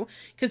come through,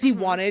 because he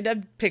wanted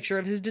a picture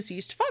of his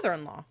deceased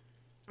father-in-law.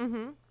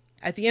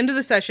 At the end of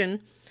the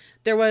session,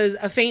 there was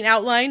a faint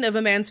outline of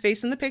a man's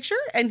face in the picture,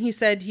 and he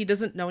said he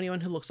doesn't know anyone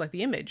who looks like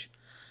the image.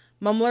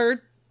 Mumler,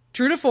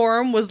 true to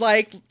form, was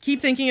like, keep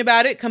thinking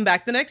about it, come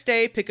back the next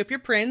day, pick up your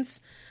prints.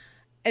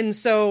 And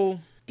so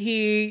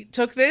he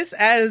took this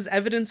as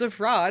evidence of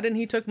fraud, and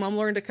he took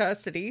Mumler into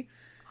custody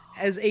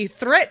as a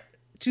threat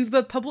to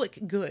the public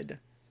good.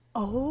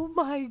 Oh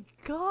my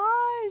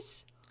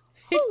gosh.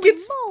 It Holy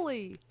gets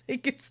moly.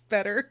 It gets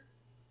better.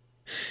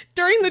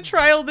 During the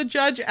trial, the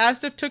judge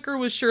asked if Tooker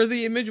was sure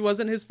the image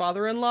wasn't his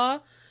father-in-law,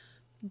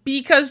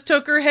 because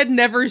Tooker had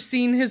never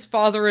seen his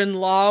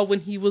father-in-law when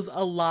he was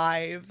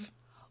alive.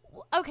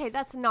 Okay,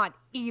 that's not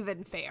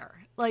even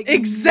fair. Like,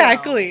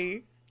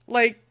 Exactly. No.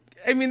 Like,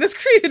 I mean, this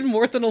created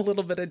more than a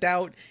little bit of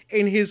doubt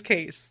in his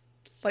case.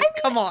 Like,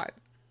 come on.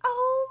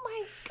 Oh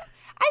my God.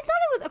 I thought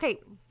it was, okay,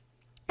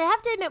 I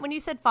have to admit, when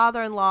you said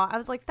father-in-law, I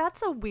was like,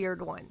 that's a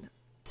weird one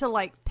to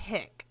like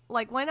pick.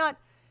 Like, why not?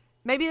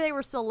 Maybe they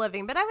were still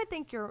living, but I would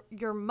think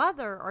your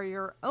mother or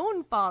your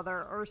own father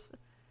or...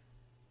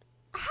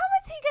 How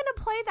is he going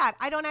to play that?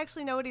 I don't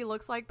actually know what he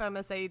looks like, but I'm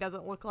going to say he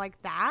doesn't look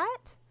like that.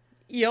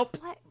 Yep.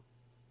 What?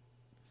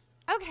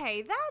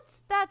 Okay,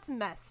 that's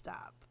messed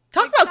up.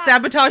 Talk like about that,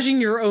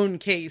 sabotaging your own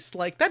case.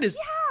 Like, that is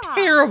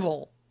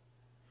terrible.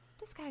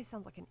 This guy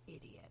sounds like an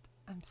idiot.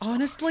 I'm sorry.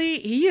 Honestly,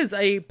 he is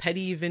a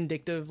petty,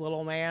 vindictive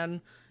little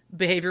man,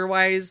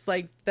 behavior-wise.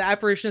 Like, the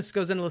apparitionist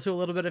goes into a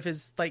little bit of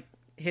his, like,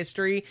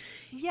 history.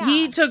 Yeah.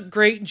 He took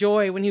great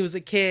joy when he was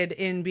a kid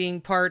in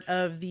being part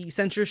of the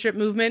censorship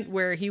movement,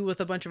 where he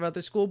with a bunch of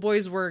other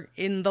schoolboys were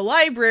in the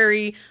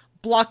library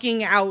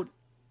blocking out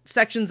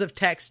sections of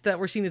text that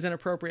were seen as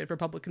inappropriate for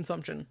public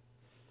consumption.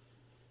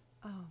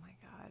 Oh my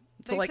God.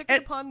 So, They like, took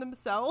it upon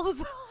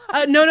themselves?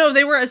 No,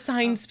 they were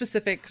assigned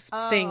specific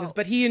things,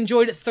 but he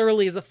enjoyed it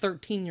thoroughly as a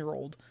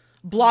 13-year-old,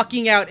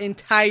 blocking out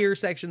entire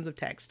sections of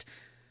text.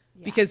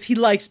 Yeah. Because he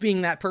likes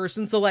being that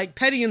person. So, like,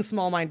 petty and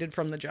small-minded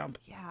from the jump.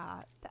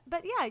 Yeah.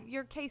 But yeah,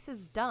 your case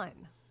is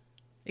done.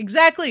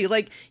 Exactly.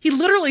 Like, he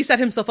literally set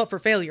himself up for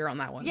failure on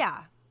that one.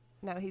 Yeah.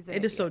 No, he's an It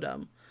idiot. is so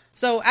dumb.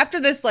 So, after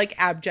this, like,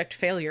 abject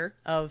failure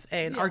of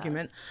an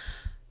argument,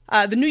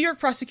 the New York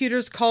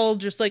prosecutors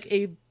called just, like,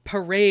 a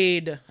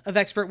parade of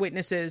expert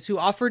witnesses who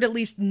offered at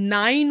least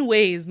 9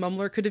 ways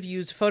Mumler could have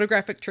used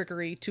photographic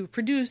trickery to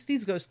produce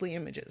these ghostly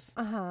images.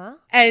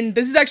 And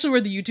this is actually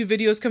where the YouTube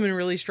videos come in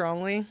really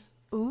strongly.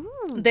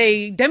 Ooh.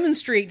 They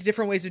demonstrate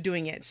different ways of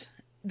doing it.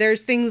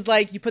 There's things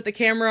like you put the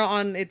camera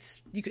on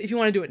if you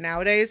want to do it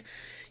nowadays,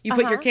 you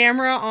put your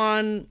camera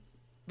on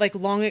like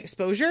long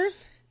exposure,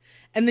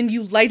 and then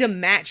you light a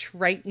match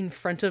right in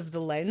front of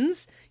the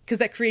lens, because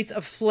that creates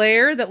a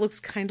flare that looks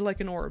kind of like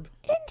an orb.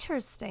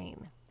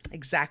 Interesting.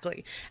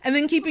 Exactly. And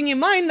then keeping in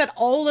mind that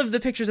all of the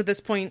pictures at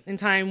this point in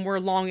time were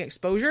long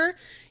exposure,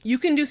 you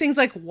can do things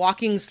like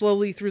walking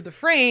slowly through the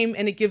frame,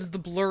 and it gives the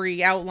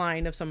blurry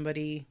outline of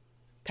somebody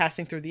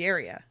passing through the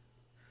area.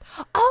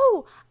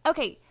 Oh,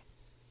 okay.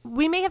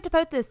 We may have to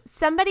post this.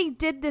 Somebody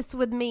did this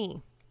with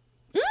me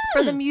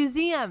for the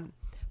museum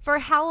for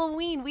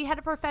Halloween. We had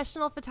a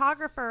professional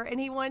photographer, and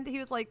he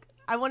was like,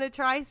 I want to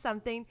try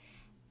something.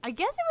 I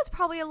guess it was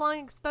probably a long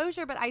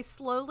exposure, but I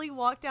slowly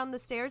walked down the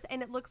stairs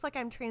and it looks like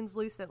I'm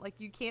translucent. Like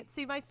you can't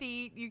see my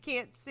feet. You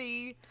can't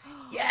see.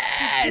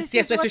 Yes.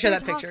 Yes, we have to share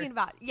that picture.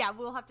 About. Yeah,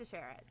 we'll have to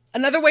share it.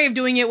 Another way of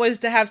doing it was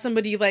to have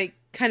somebody like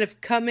kind of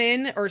come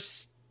in or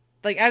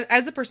like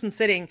as the person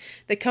sitting,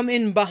 they come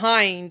in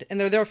behind and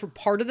they're there for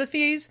part of the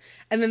phase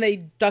and then they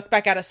duck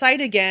back out of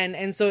sight again.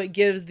 And so it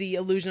gives the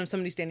illusion of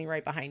somebody standing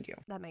right behind you.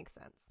 That makes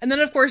sense. And then,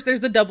 of course,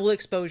 there's the double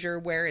exposure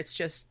where it's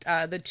just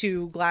the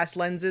two glass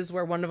lenses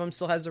where one of them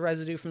still has the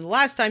residue from the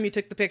last time you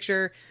took the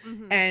picture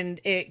and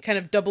it kind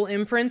of double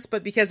imprints.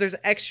 But because there's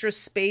extra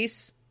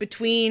space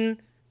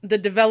between the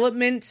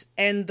development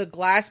and the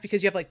glass,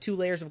 because you have like 2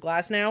 layers of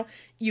glass now,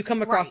 you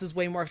come across as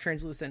way more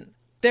translucent.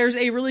 There's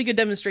a really good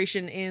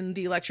demonstration in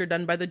the lecture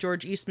done by the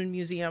George Eastman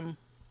Museum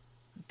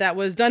that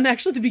was done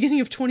actually at the beginning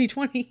of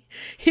 2020.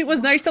 It was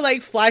nice to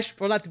like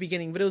not the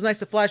beginning, but it was nice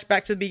to flash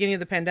back to the beginning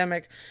of the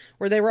pandemic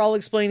where they were all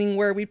explaining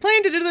where we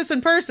planned to do this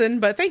in person,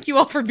 but thank you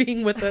all for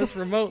being with us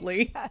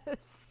remotely. Yes.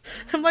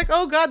 I'm like,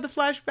 oh God, the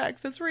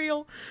flashbacks, it's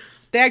real.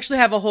 They actually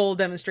have a whole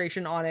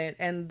demonstration on it.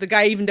 And the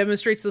guy even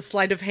demonstrates the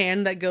sleight of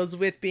hand that goes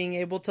with being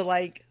able to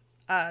like,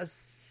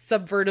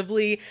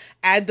 subvertively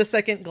add the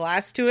second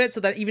glass to it so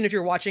that even if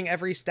you're watching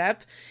every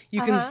step, you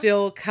can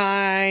still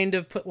kind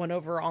of put one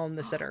over on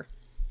the sitter.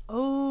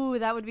 Oh,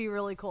 that would be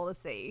really cool to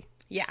see.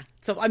 Yeah.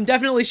 So I'm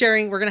definitely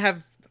sharing. We're going to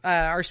have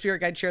our spirit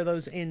guide share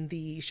those in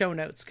the show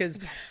notes because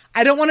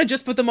I don't want to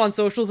just put them on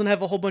socials and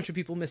have a whole bunch of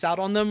people miss out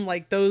on them.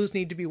 Like those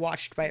need to be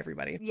watched by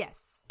everybody. Yes.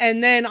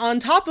 And then on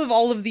top of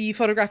all of the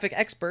photographic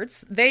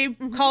experts, they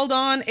called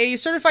on a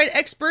certified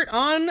expert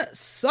on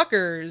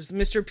suckers,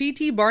 Mr.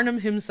 P.T.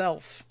 Barnum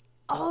himself.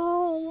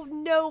 Oh,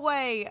 no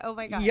way. Oh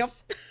my gosh. Yep.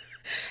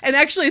 And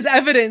actually, as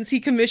evidence, he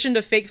commissioned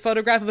a fake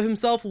photograph of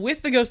himself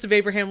with the ghost of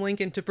Abraham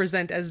Lincoln to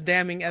present as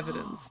damning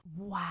evidence.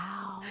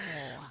 Wow.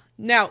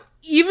 Now,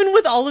 even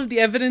with all of the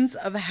evidence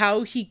of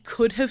how he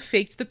could have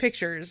faked the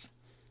pictures,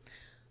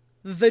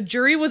 the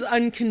jury was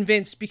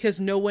unconvinced because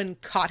no one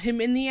caught him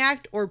in the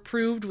act or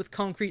proved with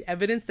concrete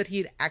evidence that he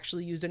had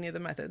actually used any of the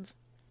methods.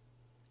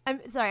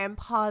 I'm sorry, I'm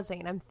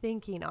pausing. I'm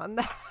thinking on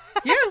that.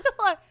 Yeah.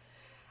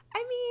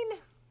 I mean,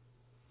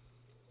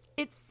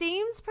 it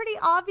seems pretty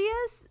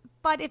obvious,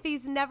 but if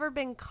he's never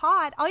been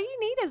caught, all you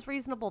need is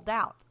reasonable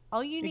doubt.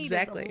 All you need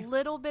is a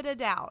little bit of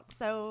doubt.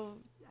 So,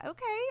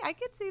 okay, I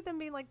could see them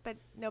being like, but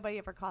nobody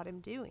ever caught him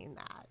doing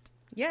that.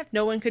 Yeah,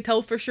 no one could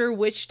tell for sure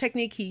which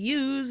technique he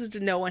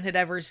used. No one had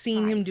ever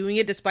seen him doing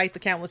it despite the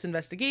countless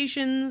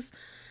investigations.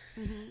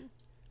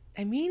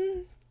 I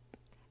mean,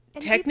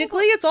 and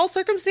technically it's all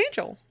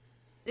circumstantial.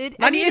 It's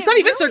not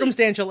even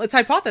circumstantial. It's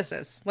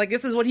hypothesis. Like,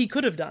 this is what he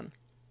could have done.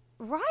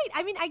 Right.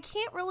 I mean, I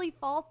can't really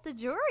fault the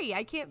jury.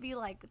 I can't be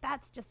like,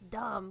 that's just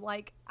dumb.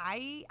 Like,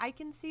 I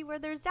can see where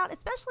there's doubt,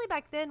 especially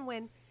back then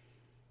when,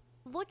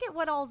 look at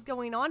what all's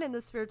going on in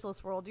the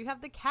spiritualist world. You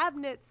have the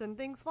cabinets and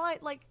things flying.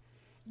 Like,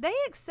 they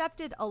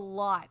accepted a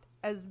lot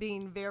as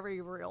being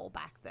very real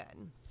back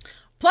then.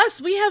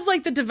 Plus, we have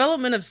like the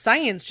development of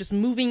science just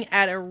moving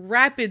at a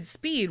rapid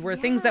speed where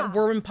things that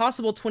were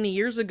impossible 20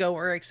 years ago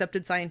are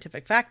accepted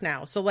scientific fact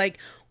now. So like,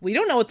 we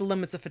don't know what the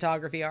limits of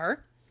photography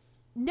are.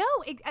 No,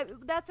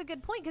 that's a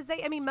good point because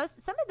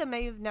some of them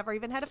may have never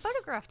even had a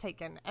photograph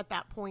taken at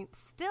that point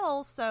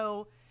still.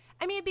 So,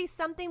 I mean, it'd be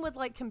something with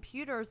like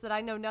computers that I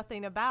know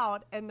nothing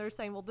about, and they're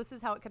saying, "Well, this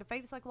is how it could have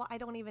faked." It's like, well, I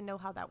don't even know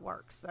how that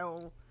works.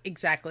 So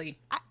exactly,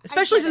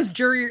 especially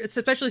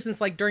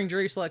since like during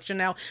jury selection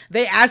now,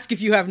 they ask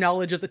if you have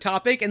knowledge of the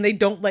topic, and they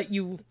don't let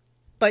you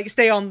like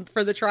stay on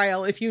for the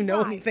trial if you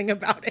know anything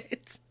about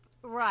it.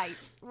 Right.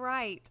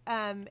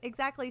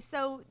 Exactly.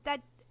 So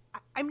that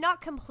I'm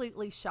not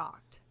completely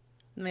shocked.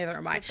 Neither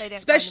am I.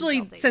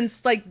 Especially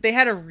since like they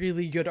had a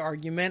really good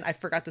argument. I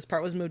forgot this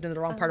part was moved into the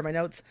wrong part of my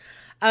notes.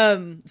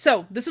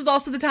 So this was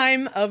also the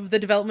time of the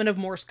development of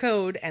Morse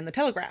code and the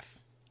telegraph.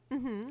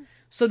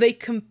 So they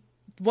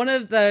one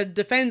of the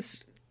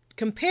defense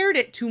compared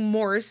it to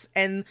Morse,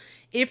 and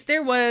if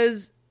there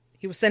was,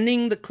 he was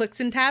sending the clicks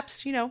and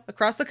taps,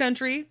 across the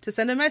country to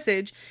send a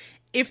message.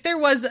 If there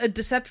was a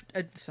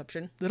disruption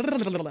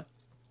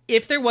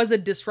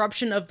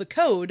of the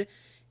code,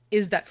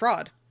 is that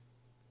fraud?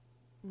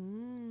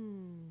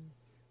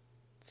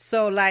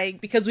 So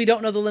like, because we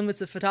don't know the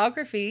limits of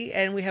photography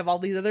and we have all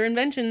these other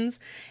inventions,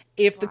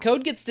 if the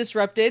code gets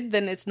disrupted,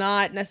 then it's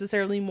not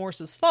necessarily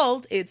Morse's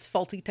fault. It's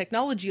faulty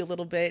technology a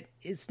little bit.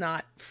 It's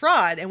not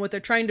fraud. And what they're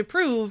trying to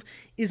prove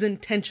is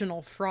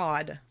intentional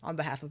fraud on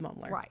behalf of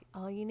Mumler. Right.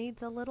 All you need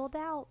is a little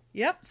doubt.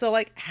 Yep. So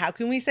like, how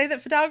can we say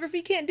that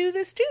photography can't do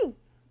this too?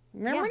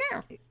 Remember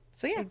now.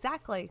 So yeah.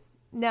 Exactly.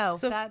 No,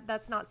 so,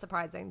 that's not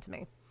surprising to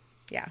me.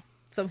 Yeah.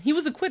 So he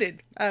was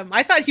acquitted.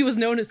 I thought he was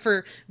known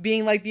for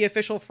being like the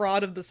official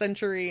fraud of the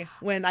century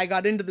when I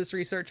got into this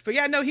research. But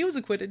yeah, no, he was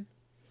acquitted.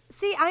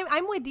 See,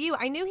 I'm with you.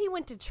 I knew he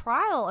went to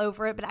trial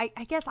over it, but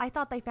I guess I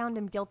thought they found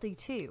him guilty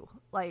too.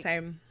 Like,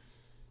 same.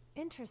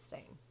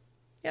 Interesting.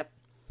 Yep.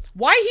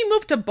 Why he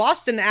moved to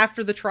Boston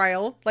after the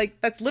trial? Like,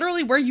 that's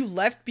literally where you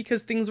left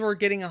because things were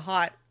getting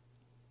hot.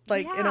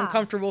 like and Yeah.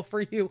 uncomfortable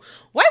for you.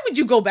 Why would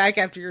you go back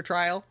after your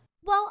trial?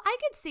 Well, I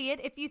could see it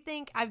if you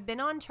think I've been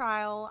on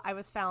trial, I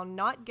was found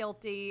not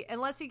guilty,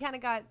 unless he kind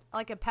of got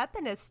like a pep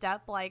in his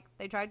step, like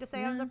they tried to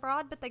say I was a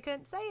fraud, but they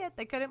couldn't say it,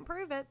 they couldn't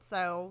prove it,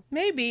 so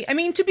Maybe. I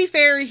mean, to be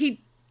fair,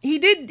 he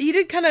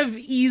did kind of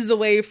ease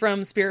away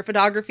from spirit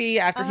photography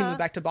after he moved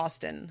back to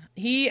Boston.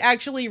 He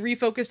actually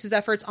refocused his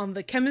efforts on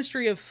the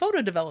chemistry of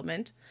photo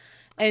development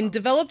and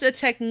developed a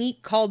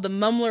technique called the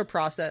Mumler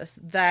process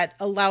that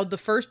allowed the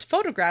first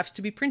photographs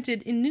to be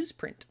printed in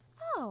newsprint.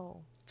 oh,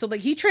 So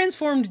like he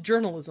transformed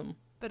journalism.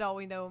 but all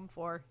we know him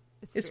for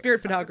Is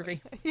spirit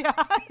photography. Yeah.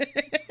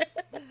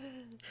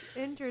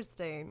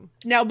 Interesting.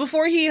 Now,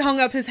 before he hung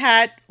up his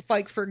hat,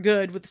 like for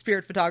good with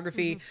spirit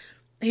photography,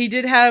 he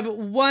did have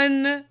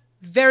one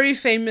very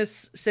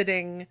famous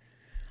sitting,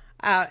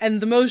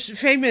 and the most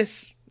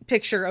famous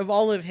picture of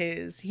all of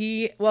his.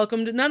 He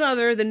welcomed none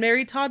other than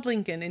Mary Todd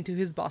Lincoln into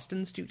his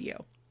Boston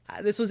studio.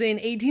 This was in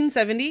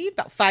 1870,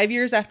 about 5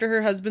 years after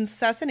her husband's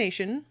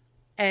assassination.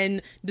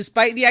 And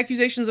despite the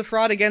accusations of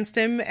fraud against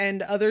him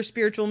and other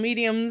spiritual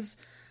mediums,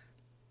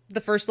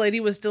 the First Lady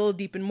was still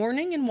deep in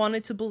mourning and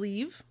wanted to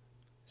believe.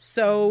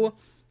 So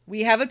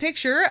we have a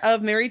picture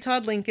of Mary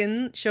Todd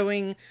Lincoln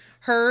showing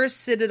her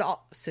seated,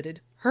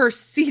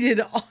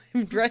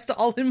 dressed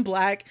all in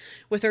black,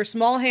 with her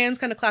small hands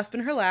kind of clasped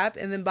in her lap,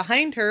 and then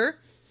behind her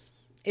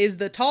is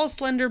the tall,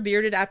 slender,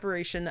 bearded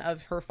apparition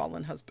of her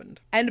fallen husband.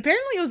 And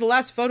apparently it was the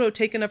last photo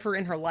taken of her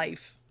in her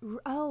life.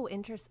 Oh,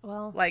 interesting.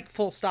 Well, Like,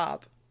 full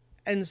stop.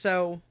 And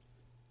so,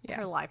 yeah.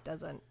 her life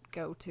doesn't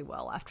go too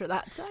well after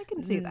that, so I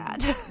can see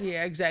that.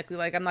 Yeah, exactly.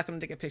 Like, I'm not going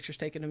to get pictures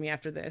taken of me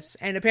after this.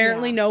 And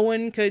apparently Yeah. no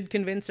one could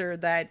convince her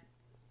that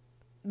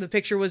the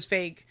picture was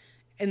fake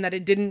and that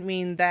it didn't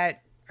mean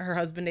that her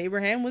husband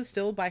Abraham was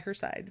still by her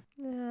side.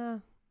 Yeah.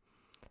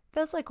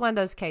 Feels like one of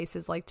those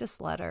cases, like,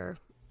 just let her.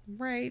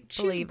 Right.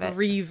 She's Believe it.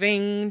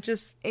 grieving.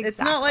 Just It's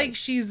not Exactly. like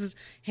she's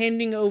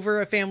handing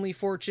over a family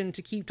fortune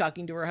to keep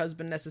talking to her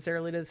husband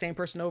necessarily, to the same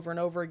person over and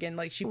over again.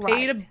 Like, she paid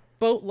Right. a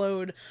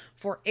boatload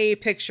for a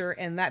picture,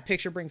 and that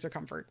picture brings her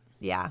comfort.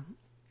 Yeah.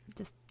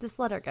 Just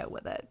let her go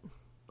with it.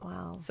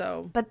 Wow.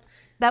 So, But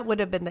that would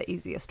have been the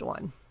easiest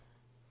one.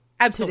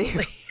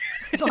 absolutely.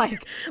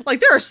 Like, Like,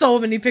 there are so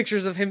many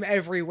pictures of him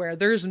everywhere.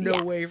 There's no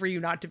Yeah. way for you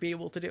not to be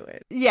able to do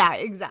it. yeah,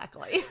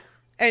 exactly.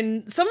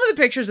 And some of the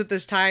pictures at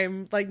this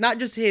time, like not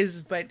just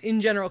his, but in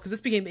general, because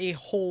this became a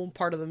whole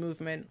part of the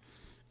movement.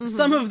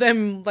 Some of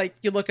them, like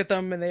you look at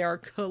them and they are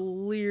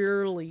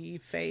clearly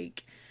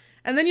fake.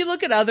 And then you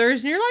look at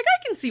others and you're like,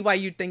 I can see why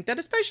you'd think that,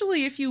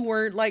 especially if you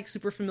weren't like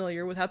super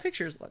familiar with how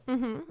pictures look.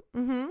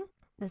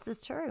 This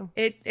is true.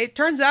 It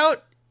turns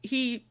out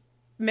he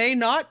may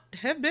not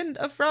have been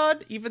a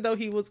fraud, even though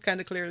he was kind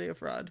of clearly a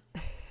fraud.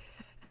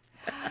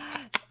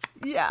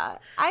 Yeah.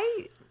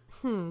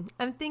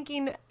 I'm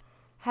thinking,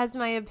 has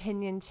my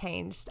opinion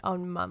changed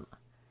on Mum?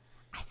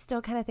 I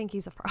still kind of think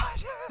he's a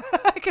fraud.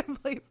 I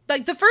can't believe.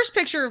 Like the first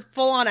picture,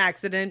 full on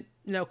accident,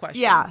 no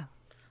question. Yeah.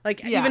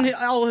 Like Yeah. even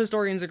all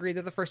historians agree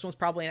that the first one was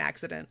probably an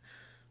accident.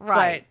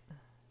 Right. But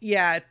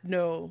yeah,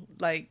 no,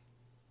 like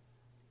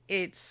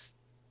it's,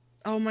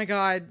 oh my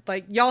God.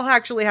 Like y'all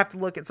actually have to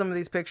look at some of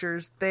these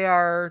pictures. They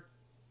are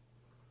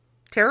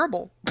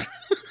terrible.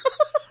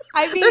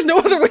 I mean, There's no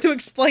other way to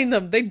explain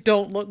them. They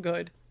don't look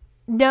good.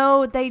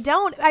 no, they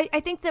don't. I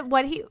think that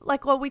what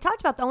we talked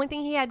about, the only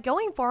thing he had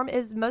going for him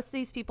is most of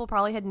these people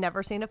probably had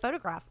never seen a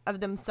photograph of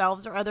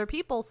themselves or other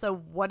people. So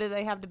what do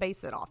they have to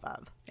base it off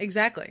of?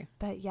 Exactly.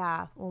 But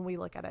yeah, when we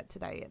look at it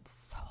today, it's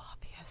so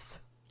obvious.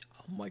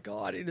 Oh my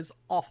God. It is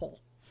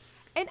awful.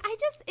 And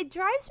it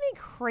drives me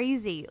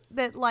crazy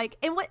that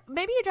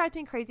maybe it drives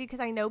me crazy because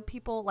I know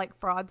people like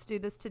frauds do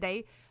this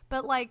today,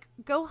 but like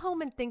go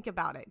home and think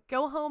about it.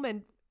 Go home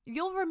and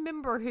you'll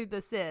remember who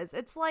this is.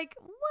 It's like,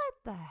 what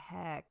the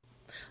heck?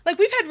 Like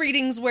we've had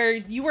readings where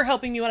you were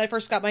helping me when I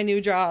first got my new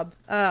job.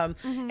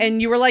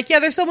 And you were like, yeah,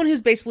 there's someone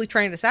who's basically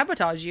trying to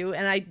sabotage you.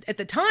 And at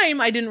the time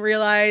I didn't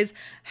realize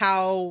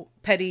how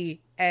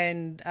petty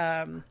and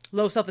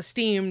low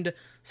self-esteemed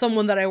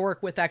someone that I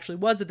work with actually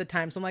was at the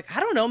time. So I'm like, I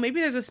don't know,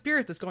 maybe there's a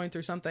spirit that's going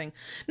through something.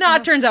 No,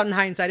 it turns out in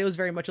hindsight, it was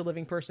very much a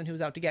living person who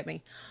was out to get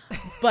me.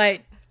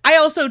 But I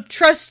also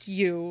trust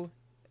you.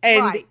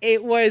 And Right.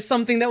 it was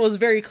something that was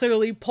very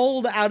clearly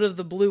pulled out of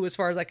the blue as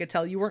far as I could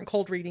tell. You weren't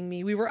cold reading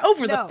me. We were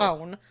over the No.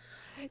 phone.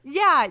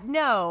 Yeah,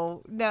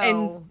 no.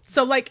 And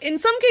so like in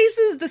some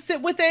cases, the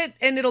sit with it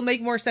and it'll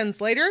make more sense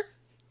later.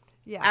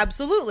 Yeah.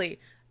 Absolutely.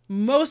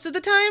 Most of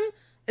the time,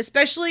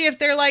 especially if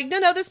they're like,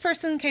 no, this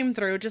person came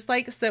through, just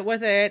like sit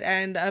with it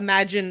and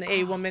imagine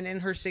a woman in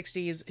her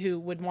 60s who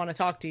would want to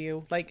talk to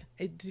you. Like,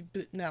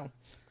 no.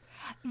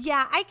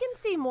 Yeah, I can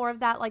see more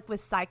of that like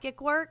with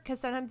psychic work because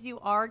sometimes you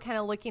are kind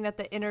of looking at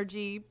the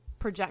energy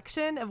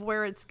projection of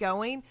where it's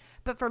going.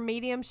 But for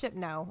mediumship,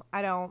 no,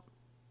 I don't.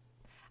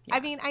 Yeah. I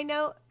mean, I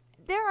know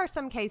there are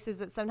some cases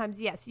that sometimes,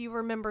 yes, you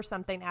remember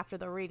something after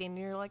the reading and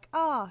you're like,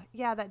 oh,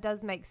 yeah, that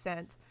does make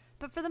sense.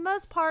 But for the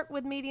most part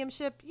with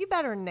mediumship, you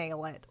better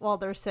nail it while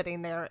they're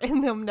sitting there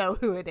and they'll know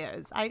who it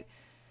is. I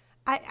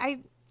had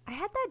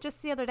that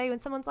just the other day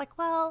when someone's like,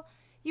 well,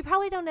 you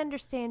probably don't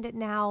understand it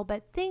now,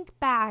 but think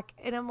back.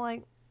 And I'm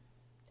like,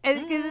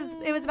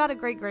 it was about a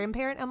great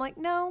grandparent. I'm like,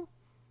 no.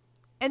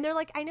 And they're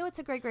like, I know it's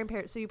a great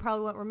grandparent, so you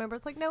probably won't remember.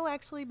 It's like, no,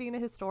 actually, being a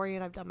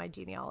historian, I've done my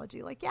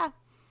genealogy. Like, yeah,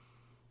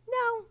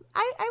 no,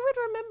 I would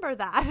remember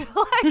that.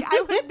 Like,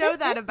 I would know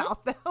that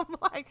about them.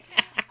 Like,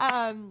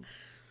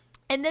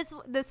 and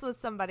this was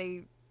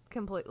somebody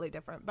completely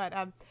different. But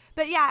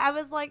yeah, I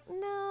was like,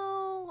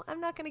 no, I'm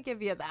not going to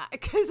give you that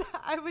because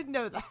I would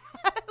know that.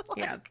 Like,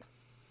 yeah.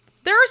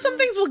 There are some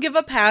things we'll give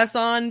a pass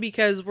on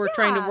because we're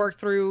trying to work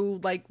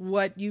through like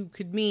what you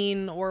could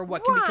mean or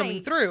what can be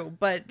coming through.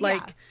 But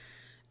like,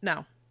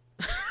 no.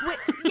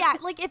 Yeah,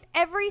 like if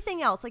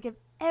everything else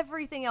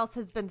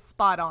has been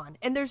spot on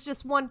and there's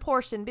just one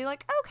portion, be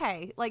like,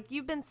 okay, like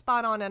you've been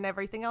spot on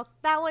everything else,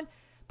 that one.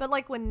 But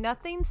like when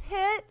nothing's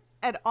hit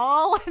at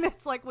all, and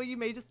it's like, well, you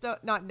may just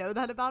not know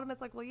that about them.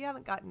 It's like, well, you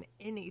haven't gotten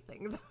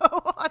anything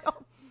though.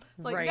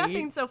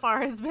 Nothing so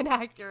far has been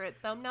accurate,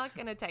 so I'm not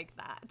going to take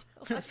that.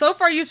 So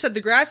far, you've said the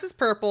grass is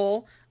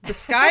purple, the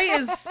sky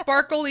is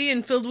sparkly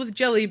and filled with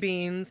jelly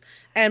beans,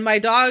 and my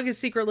dog is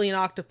secretly an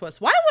octopus.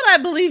 Why would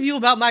I believe you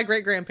about my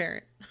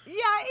great-grandparent? Yeah,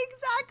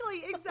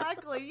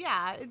 exactly.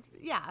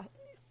 Yeah.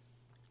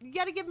 You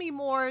got to give me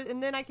more,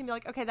 and then I can be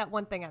like, okay, that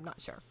one thing I'm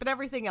not sure, but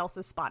everything else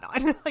is spot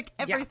on. Like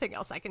everything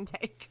else I can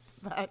take.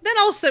 But then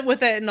I'll sit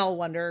with it and I'll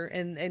wonder,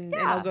 and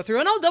I'll go through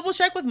and I'll double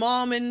check with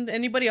mom and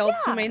anybody else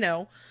who may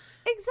know.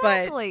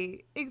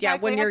 Exactly. Yeah,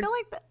 when you're... I feel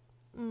like that.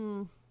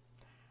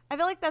 I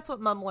feel like that's what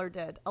Mumler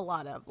did a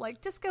lot of.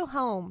 Like, just go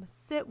home,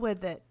 sit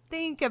with it,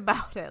 think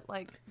about it.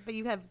 Like, but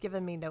you have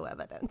given me no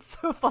evidence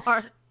so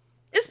far.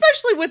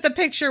 Especially with the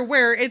picture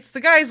where it's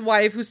the guy's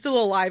wife who's still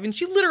alive, and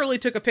she literally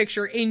took a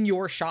picture in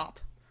your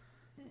shop.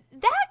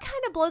 That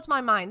kind of blows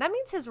my mind. That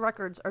means his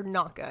records are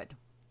not good.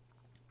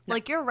 No.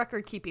 Like, your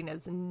record keeping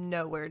is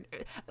nowhere.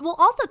 Well,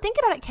 also, think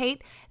about it,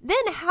 Kate.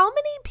 Then how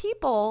many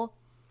people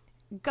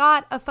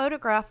got a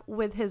photograph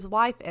with his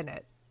wife in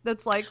it?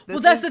 That's like,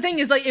 that's the thing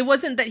is, like, it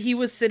wasn't that he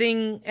was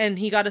sitting and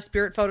he got a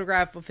spirit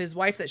photograph of his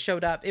wife that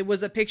showed up. It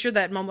was a picture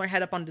that Mumler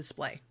had up on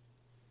display.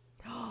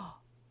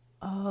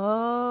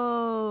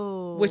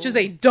 Oh. Which is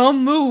a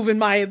dumb move, in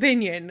my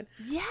opinion.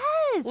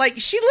 Yes. Like,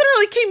 she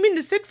literally came in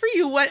to sit for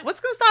you. What's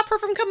going to stop her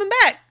from coming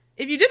back?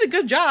 If you did a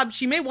good job,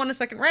 she may want a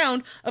second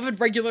round of a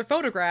regular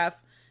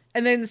photograph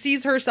and then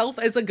sees herself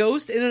as a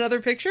ghost in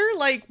another picture.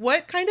 Like,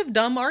 what kind of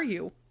dumb are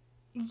you?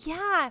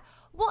 Yeah.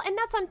 Well, and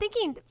that's what I'm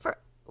thinking. For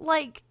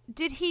like,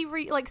 did he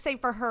say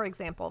for her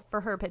example,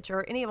 for her picture,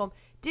 or any of them,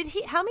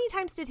 how many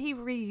times did he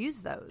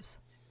reuse those?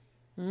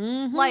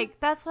 Mm-hmm. Like,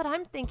 that's what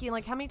I'm thinking.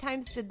 Like, how many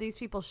times did these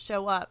people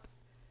show up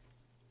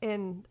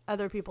in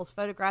other people's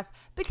photographs?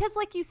 Because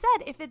like you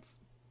said, if it's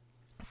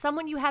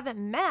someone you haven't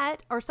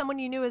met or someone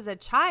you knew as a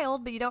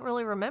child, but you don't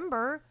really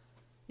remember,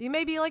 you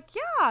may be like,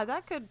 yeah,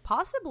 that could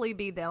possibly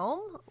be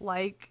them.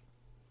 Like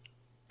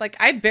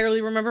I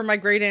barely remember my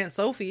great aunt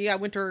Sophie. I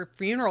went to her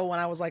funeral when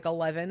I was like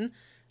 11.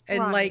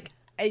 And like,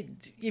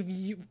 if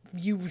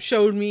you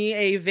showed me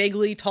a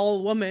vaguely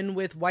tall woman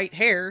with white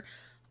hair,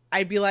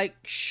 I'd be like,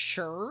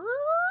 sure.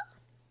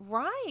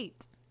 Right.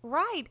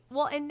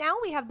 Well, and now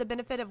we have the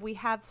benefit of we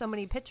have so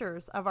many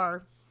pictures of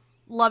our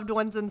loved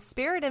ones in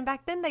spirit, and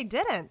back then they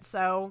didn't.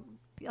 So,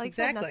 like,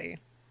 exactly.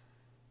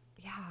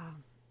 Yeah.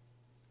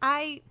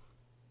 I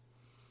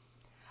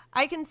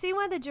can see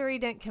why the jury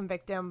didn't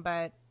convict him,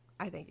 but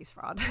I think he's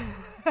fraud.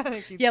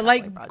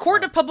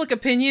 Court of public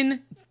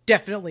opinion,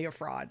 definitely a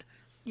fraud.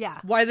 Yeah.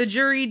 Why the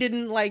jury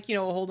didn't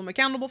hold him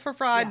accountable for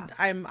fraud?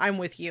 Yeah. I'm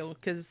with you,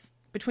 because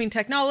between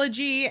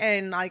technology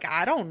and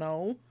I don't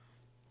know.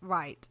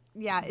 Right.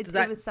 Yeah, it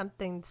was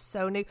something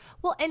so new.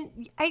 Well,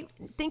 and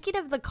thinking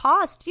of the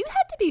cost, you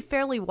had to be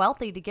fairly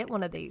wealthy to get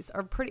one of these,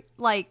 or pretty,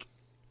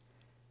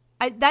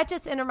 that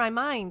just entered my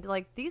mind.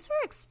 Like, these were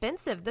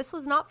expensive. This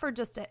was not for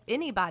just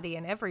anybody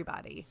and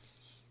everybody.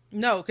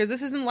 No, because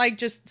this isn't like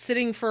just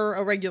sitting for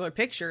a regular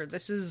picture.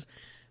 This is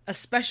a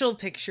special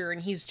picture,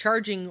 and he's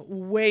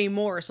charging way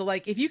more. So,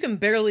 like, if you can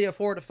barely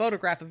afford a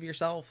photograph of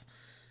yourself,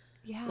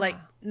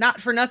 not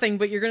for nothing,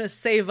 but you're going to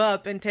save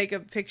up and take a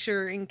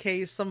picture in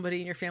case somebody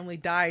in your family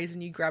dies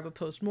and you grab a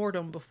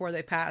post-mortem before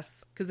they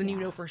pass, because then you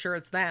know for sure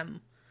it's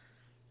them.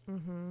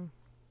 Mm-hmm.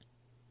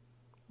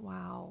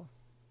 Wow.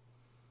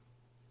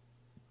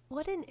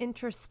 What an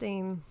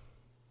interesting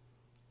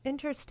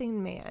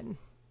man.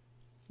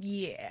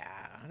 Yeah,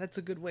 that's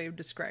a good way of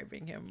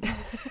describing him.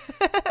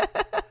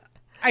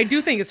 I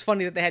do think it's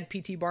funny that they had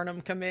P.T.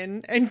 Barnum come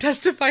in and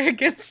testify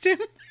against him.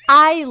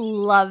 I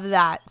love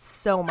that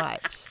so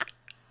much.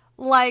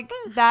 Like,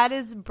 that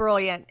is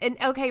brilliant. And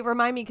okay,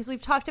 remind me, because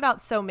we've talked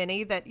about so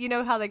many that, you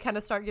know how they kind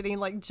of start getting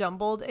like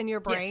jumbled in your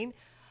brain. Yes.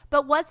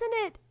 But wasn't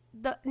it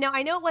now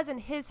I know it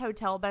wasn't his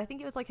hotel, but I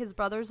think it was like his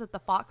brothers that the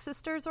Fox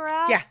sisters were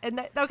at. Yeah. And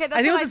that's I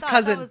think it was his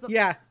cousin.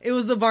 Yeah, it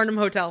was the Barnum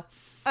Hotel.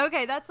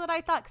 Okay, that's what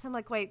I thought, because I'm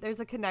like, wait, there's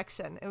a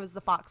connection. It was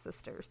the Fox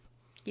sisters.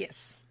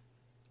 Yes.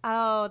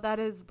 Oh, that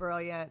is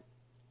brilliant.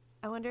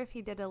 I wonder if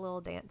he did a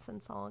little dance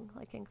and song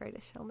like in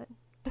Greatest Showman.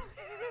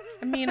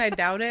 I mean, I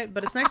doubt it,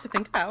 but it's nice to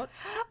think about.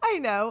 I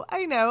know.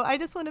 I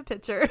just want a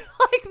picture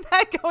like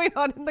that going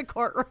on in the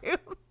courtroom.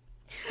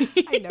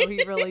 I know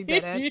he really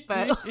didn't,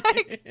 but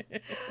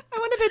like, I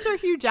want to picture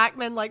Hugh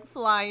Jackman like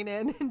flying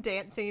in and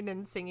dancing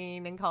and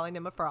singing and calling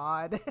him a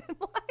fraud. And,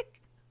 like,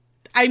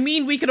 I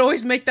mean, we could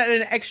always make that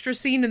an extra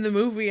scene in the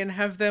movie and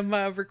have them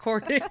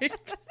record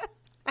it.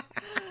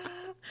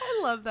 I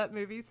love that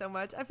movie so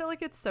much. I feel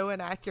like it's so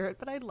inaccurate,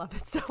 but I love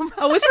it so much.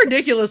 Oh, it's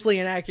ridiculously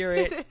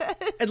inaccurate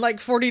in like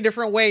 40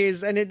 different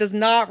ways, and it does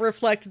not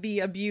reflect the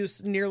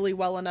abuse nearly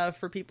well enough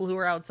for people who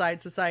are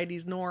outside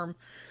society's norm.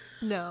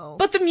 No.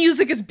 But the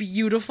music is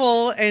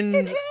beautiful, and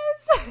It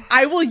is.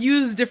 I will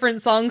use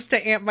different songs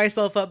to amp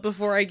myself up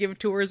before I give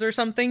tours or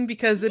something,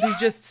 because it is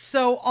just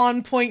so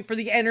on point for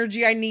the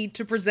energy I need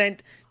to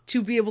present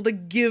to be able to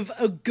give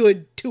a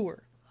good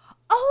tour.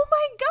 Oh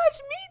my gosh,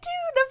 me too.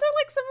 Those are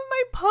like some of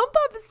my pump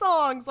up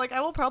songs. Like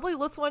I will probably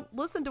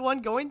listen to one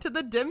going to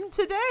the dim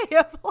today.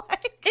 Of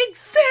like,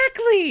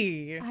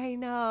 Exactly. I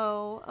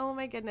know. Oh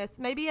my goodness.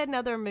 Maybe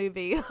another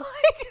movie.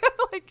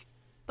 like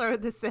throw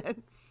this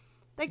in.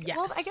 Yes.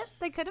 Well, I guess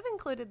they could have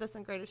included this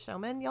in Greatest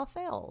Showman. Y'all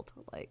failed.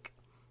 Like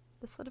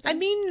this would have been. I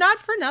mean, not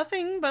for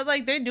nothing, but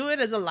like they do it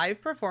as a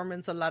live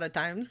performance a lot of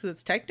times because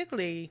it's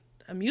technically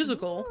a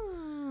musical.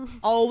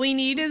 All we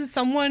need is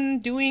someone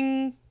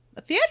doing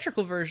a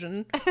theatrical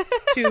version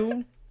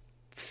to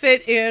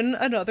fit in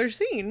another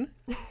scene.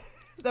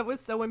 That was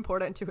so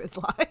important to his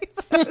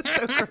life. That was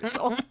so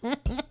crucial.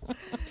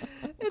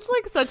 It's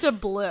like such a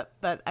blip,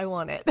 but I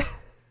want it.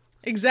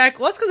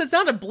 Exactly. Well, that's because it's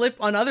not a blip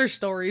on other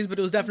stories, but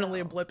it was definitely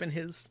a blip in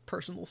his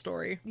personal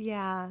story.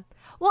 Yeah.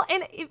 Well,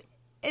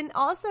 and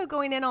also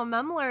going in on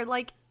Mumler,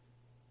 like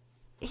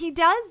he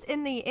does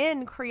in the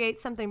end create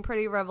something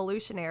pretty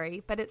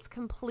revolutionary, but it's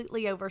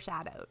completely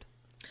overshadowed.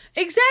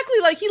 Exactly.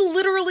 Like he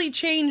literally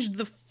changed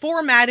the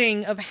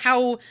formatting of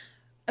how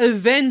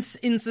events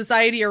in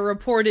society are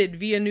reported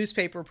via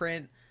newspaper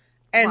print.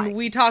 And Right.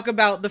 we talk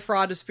about the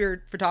fraud of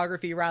spirit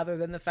photography rather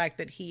than the fact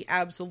that he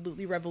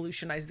absolutely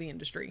revolutionized the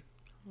industry.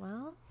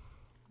 Well,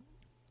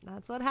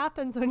 that's what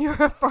happens when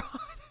you're a fraud.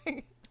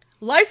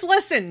 Life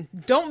lesson.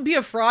 Don't be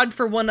a fraud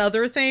for one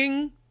other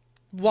thing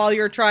while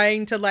you're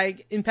trying to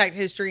like impact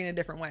history in a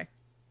different way.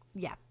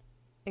 Yeah,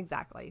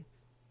 exactly.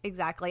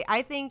 Exactly.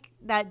 I think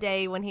that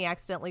day when he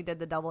accidentally did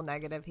the double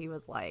negative, he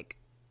was like,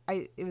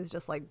 it was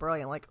just like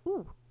brilliant. Like,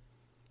 ooh,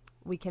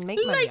 we can make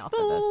money Light off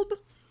bulb. of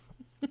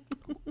this.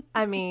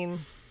 I mean,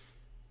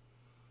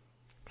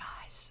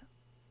 gosh.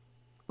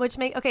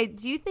 Okay,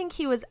 do you think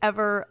he was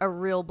ever a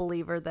real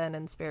believer then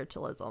in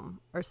spiritualism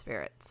or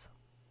spirits?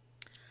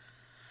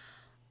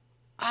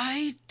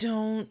 I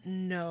don't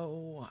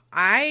know.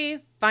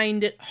 I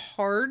find it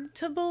hard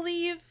to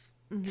believe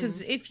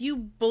because if you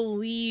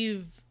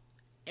believe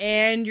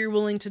and you're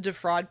willing to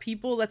defraud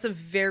people, that's a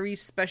very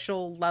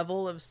special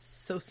level of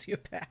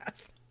sociopath.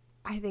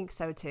 I think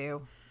so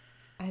too.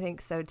 I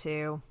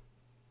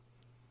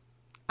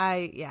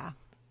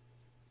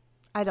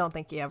don't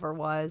think he ever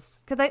was.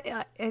 Because,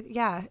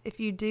 if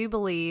you do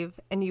believe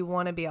and you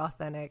want to be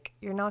authentic,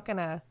 you're not going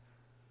to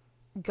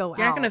go out.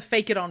 You're not going to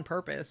fake it on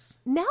purpose.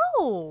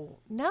 No.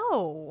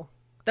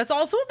 That's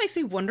also what makes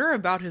me wonder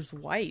about his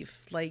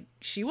wife. Like,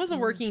 she was a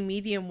working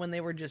medium when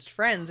they were just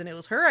friends, and it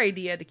was her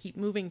idea to keep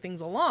moving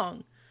things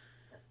along.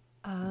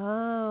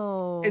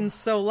 Oh. And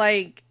so,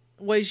 like,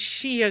 was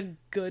she a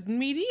good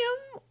medium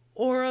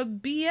or a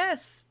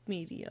BS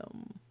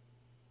medium?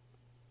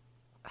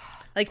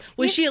 Like,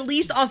 was she at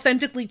least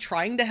authentically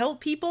trying to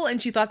help people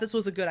and she thought this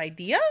was a good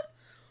idea?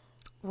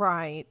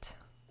 Right.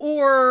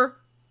 Or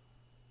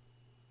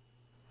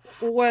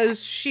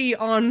was she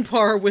on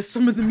par with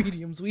some of the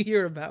mediums we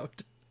hear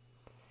about?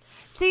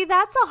 See,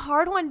 that's a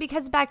hard one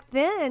because back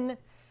then,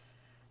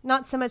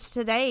 not so much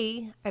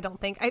today, I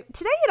don't think.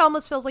 Today it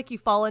almost feels like you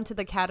fall into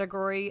the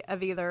category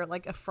of either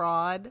like a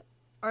fraud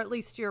or at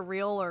least you're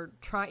real or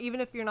even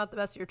if you're not the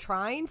best, you're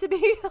trying to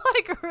be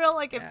like real.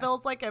 Like it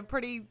feels like a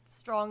pretty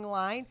strong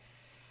line.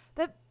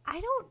 But I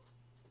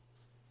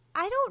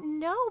don't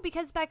know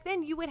because back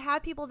then you would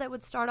have people that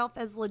would start off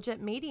as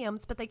legit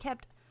mediums, but they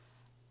kept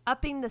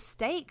upping the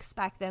stakes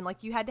back then.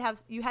 Like you had to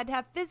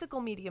have physical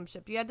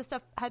mediumship. You had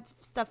to have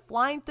stuff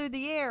flying through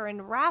the air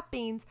and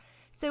wrappings.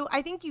 So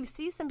I think you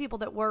see some people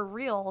that were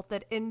real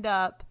that end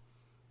up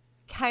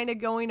kind of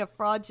going a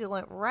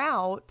fraudulent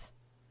route.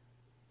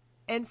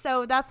 And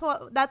so that's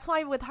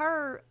why with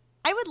her,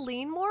 I would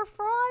lean more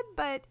fraud,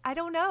 but I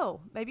don't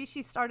know. Maybe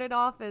she started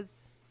off as,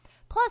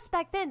 plus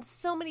back then,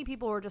 so many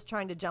people were just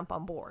trying to jump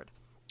on board.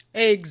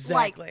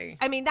 Exactly. Like,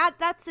 I mean,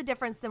 that's the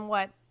difference than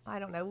what, I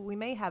don't know, we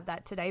may have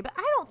that today, but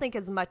I don't think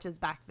as much as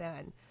back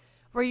then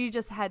where you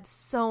just had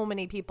so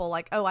many people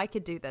like, oh, I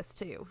could do this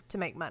too to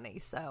make money.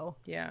 So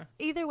yeah.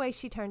 Either way,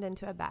 she turned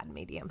into a bad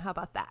medium. How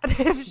about that?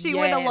 If she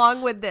went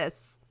along with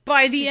this.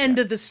 By the end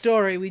of the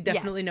story, we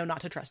definitely know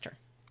not to trust her.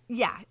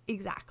 Yeah,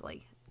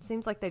 exactly.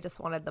 Seems like they just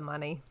wanted the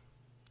money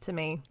to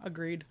me.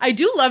 Agreed. I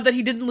do love that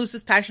he didn't lose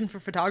his passion for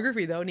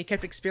photography, though, and he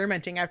kept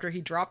experimenting after he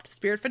dropped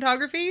spirit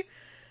photography.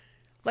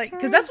 Like,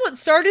 because that's what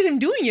started him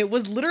doing it,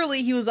 was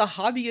literally he was a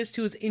hobbyist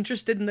who was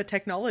interested in the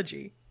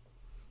technology.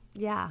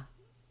 Yeah.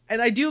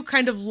 And I do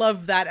kind of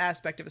love that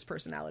aspect of his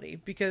personality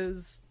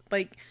because,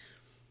 like,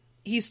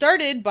 he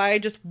started by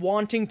just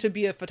wanting to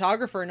be a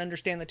photographer and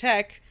understand the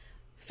tech,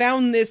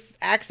 found this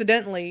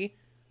accidentally,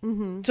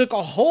 took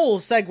a whole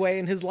segue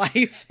in his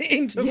life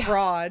into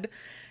fraud.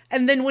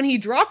 And then when he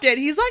dropped it,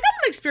 he's like,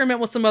 I'm going to experiment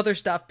with some other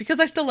stuff because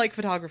I still like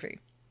photography.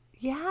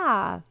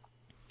 Yeah.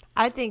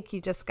 I think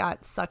he just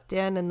got sucked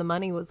in and the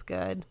money was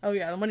good. Oh,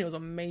 yeah. The money was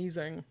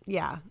amazing.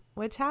 Yeah.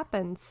 Which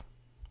happens.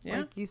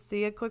 Yeah. Like, you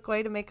see a quick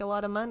way to make a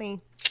lot of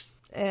money.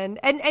 And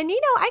you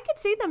know, I could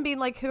see them being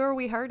like, who are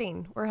we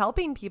hurting? We're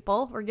helping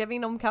people. We're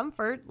giving them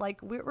comfort.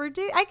 Like,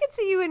 I could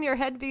see you in your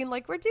head being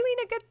like, we're doing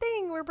a good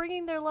thing. We're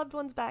bringing their loved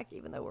ones back,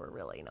 even though we're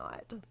really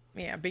not.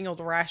 Yeah. Being able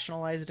to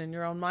rationalize it in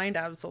your own mind.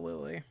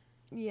 Absolutely.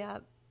 Yeah.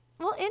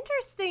 Well,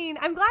 interesting.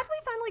 I'm glad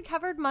we finally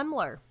covered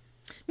Mumler.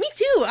 Me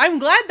too. I'm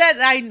glad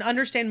that I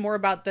understand more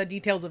about the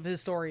details of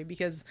his story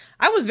because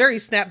I was very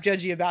snap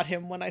judgy about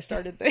him when I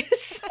started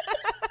this.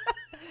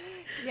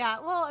 Yeah,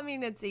 well, I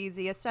mean, it's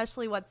easy,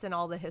 especially what's in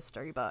all the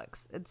history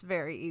books. It's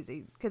very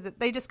easy because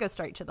they just go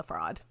straight to the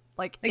fraud,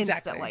 like,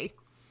 Exactly. instantly.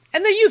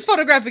 And they use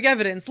photographic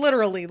evidence,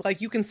 literally. Like,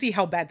 you can see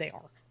how bad they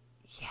are.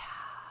 Yeah.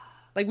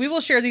 Like, we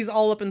will share these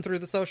all up and through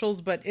the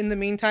socials, but in the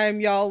meantime,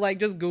 y'all, like,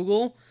 just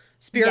Google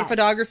spirit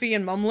photography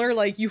and Mumler.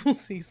 Like, you will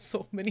see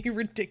so many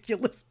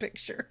ridiculous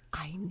pictures.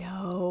 I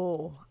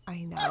know.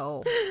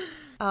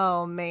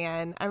 Oh,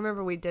 man. I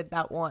remember we did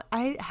that one.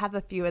 I have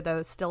a few of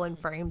those still in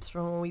frames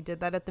from when we did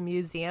that at the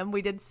museum.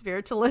 We did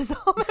spiritualism.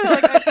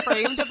 Like, I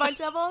framed a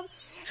bunch of them.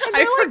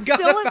 I forgot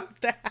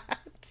about that.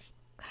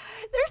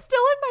 They're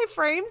still in my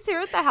frames here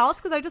at the house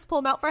because I just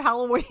pull them out for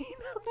Halloween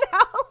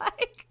now.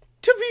 Like,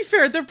 to be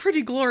fair, they're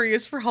pretty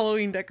glorious for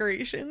Halloween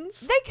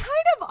decorations. they kind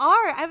of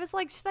are. I was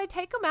like, should I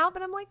take them out?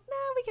 But I'm like,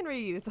 nah, we can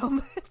reuse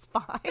them. It's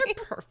fine.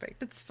 They're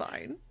perfect. It's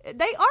fine.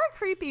 They are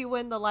creepy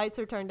when the lights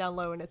are turned down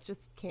low and it's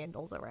just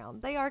candles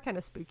around. They are kind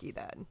of spooky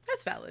then.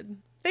 That's valid.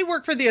 They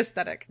work for the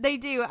aesthetic. They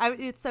do.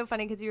 It's so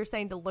funny because you were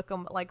saying to look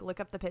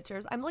up the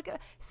pictures. I'm looking.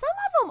 Some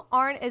of them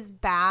aren't as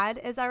bad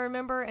as I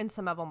remember, and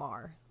some of them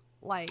are.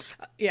 Like,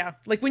 yeah,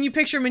 like when you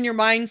picture them in your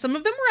mind, some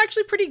of them were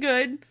actually pretty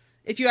good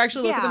if you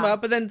actually look them up,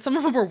 but then some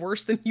of them were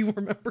worse than you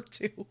remember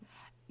too.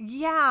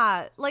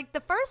 Yeah, like the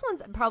first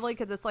ones, probably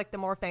because it's like the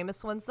more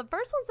famous ones. The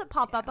first ones that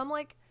pop up, I'm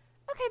like,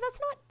 okay,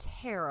 that's not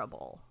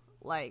terrible.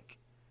 Like,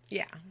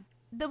 yeah.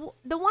 The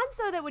ones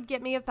though that would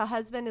get me if a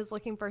husband is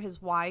looking for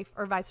his wife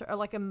or vice versa, or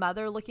like a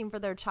mother looking for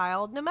their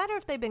child, no matter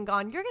if they've been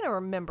gone, you're gonna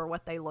remember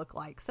what they look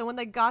like. So when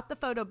they got the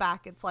photo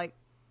back, it's like,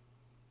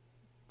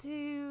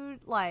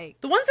 dude,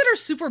 like the ones that are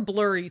super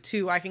blurry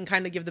too, I can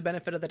kind of give the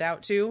benefit of the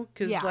doubt to,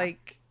 because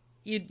like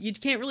you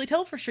can't really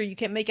tell for sure. You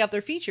can't make out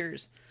their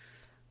features,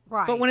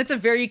 right? But when it's a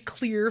very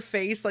clear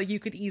face, like you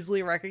could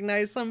easily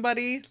recognize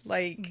somebody.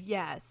 Like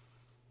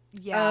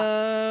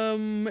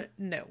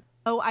no.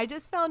 Oh, I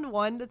just found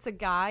one that's a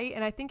guy,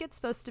 and I think it's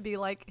supposed to be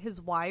like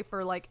his wife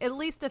or like at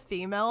least a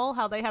female,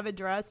 how they have it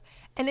dressed,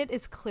 and it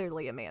is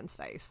clearly a man's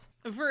face.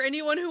 For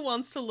anyone who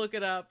wants to look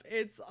it up,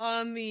 it's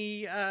on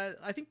the,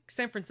 I think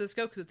San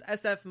Francisco, because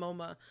it's SF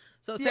MoMA.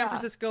 So San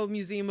Francisco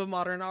Museum of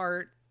Modern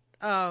Art,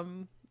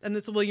 and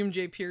it's a William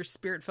J. Pierce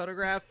spirit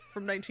photograph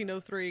from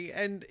 1903,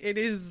 and it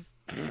is...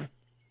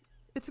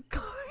 It's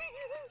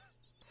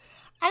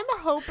I'm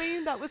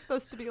hoping that was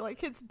supposed to be like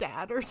his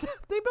dad or something,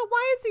 but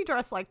why is he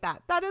dressed like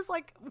that? That is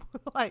like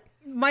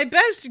my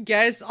best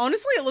guess.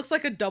 Honestly, it looks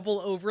like a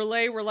double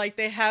overlay where like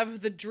they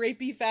have the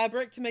drapey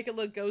fabric to make it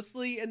look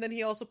ghostly, and then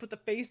he also put the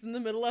face in the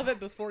middle of it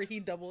before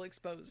he double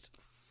exposed.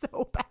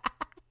 So bad.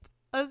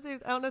 Let's see.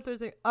 I don't know if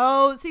there's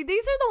oh, see,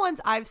 these are the ones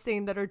I've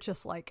seen that are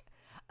just like,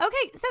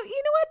 okay, so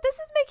you know what? This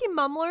is making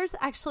Mumlers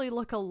actually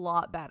look a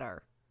lot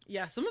better.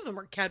 Yeah, some of them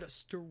are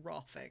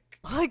catastrophic.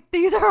 Like,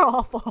 these are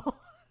awful.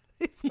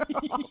 These are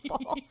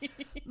awful.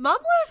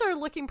 Mumlers are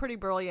looking pretty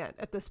brilliant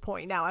at this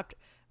point now. After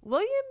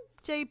William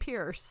J.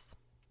 Pierce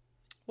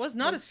was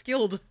not a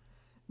skilled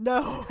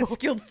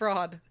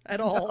fraud at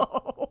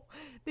all. No.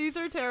 These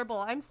are terrible.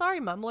 I'm sorry,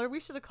 Mumler.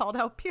 We should have called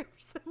out Pierce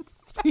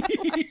instead.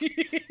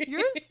 Like,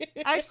 yours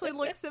actually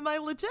looks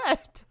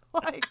semi-legit.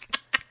 Like,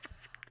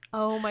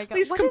 oh my god. At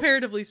least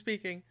comparatively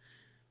speaking.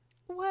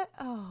 What?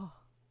 Oh,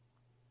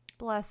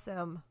 bless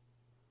him.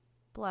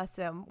 Bless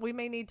him. We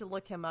may need to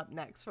look him up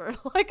next for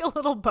like a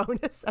little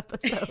bonus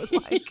episode.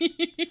 Like,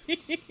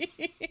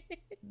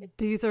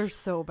 these are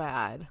so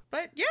bad.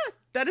 But yeah,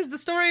 that is the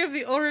story of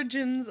the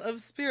origins of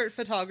spirit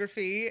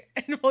photography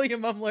and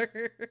William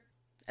Mumler.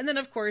 And then,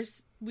 of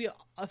course, we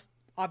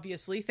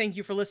obviously thank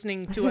you for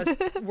listening to us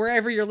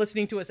wherever you're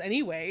listening to us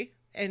anyway.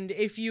 And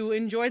if you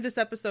enjoyed this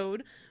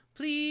episode,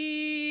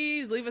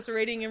 please leave us a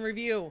rating and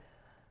review.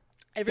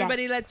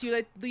 Everybody lets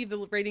you leave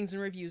the ratings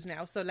and reviews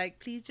now. So, like,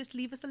 please just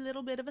leave us a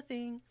little bit of a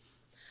thing.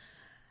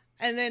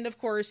 And then, of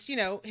course,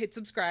 hit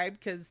subscribe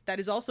because that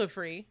is also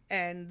free.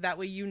 And that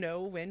way you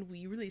know when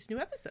we release new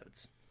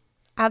episodes.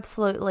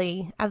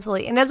 Absolutely.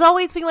 Absolutely. And as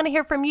always, we want to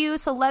hear from you.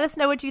 So let us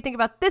know what you think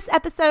about this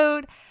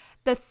episode,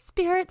 the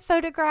spirit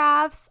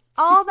photographs.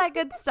 all that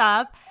good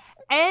stuff.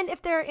 And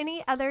if there are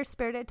any other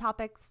spirited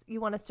topics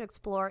you want us to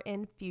explore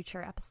in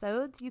future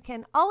episodes, you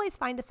can always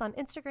find us on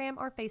Instagram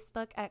or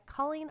Facebook at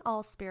Calling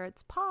All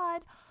Spirits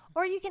Pod,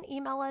 or you can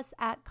email us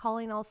at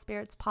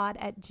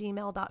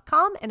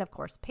callingallspiritspod@gmail.com, and of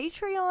course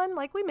Patreon,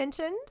 like we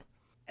mentioned.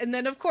 And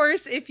then, of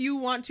course, if you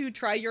want to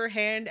try your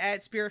hand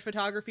at spirit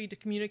photography to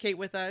communicate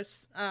with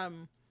us,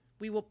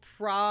 we will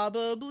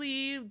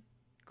probably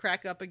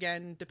crack up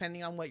again,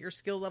 depending on what your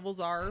skill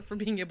levels are for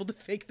being able to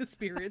fake the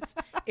spirits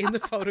in the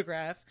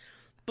photograph.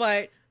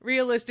 But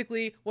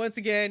realistically, once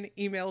again,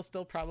 email is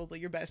still probably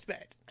your best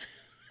bet.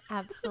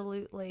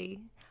 Absolutely.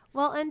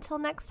 Well, until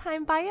next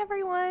time, bye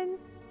everyone.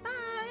 Bye.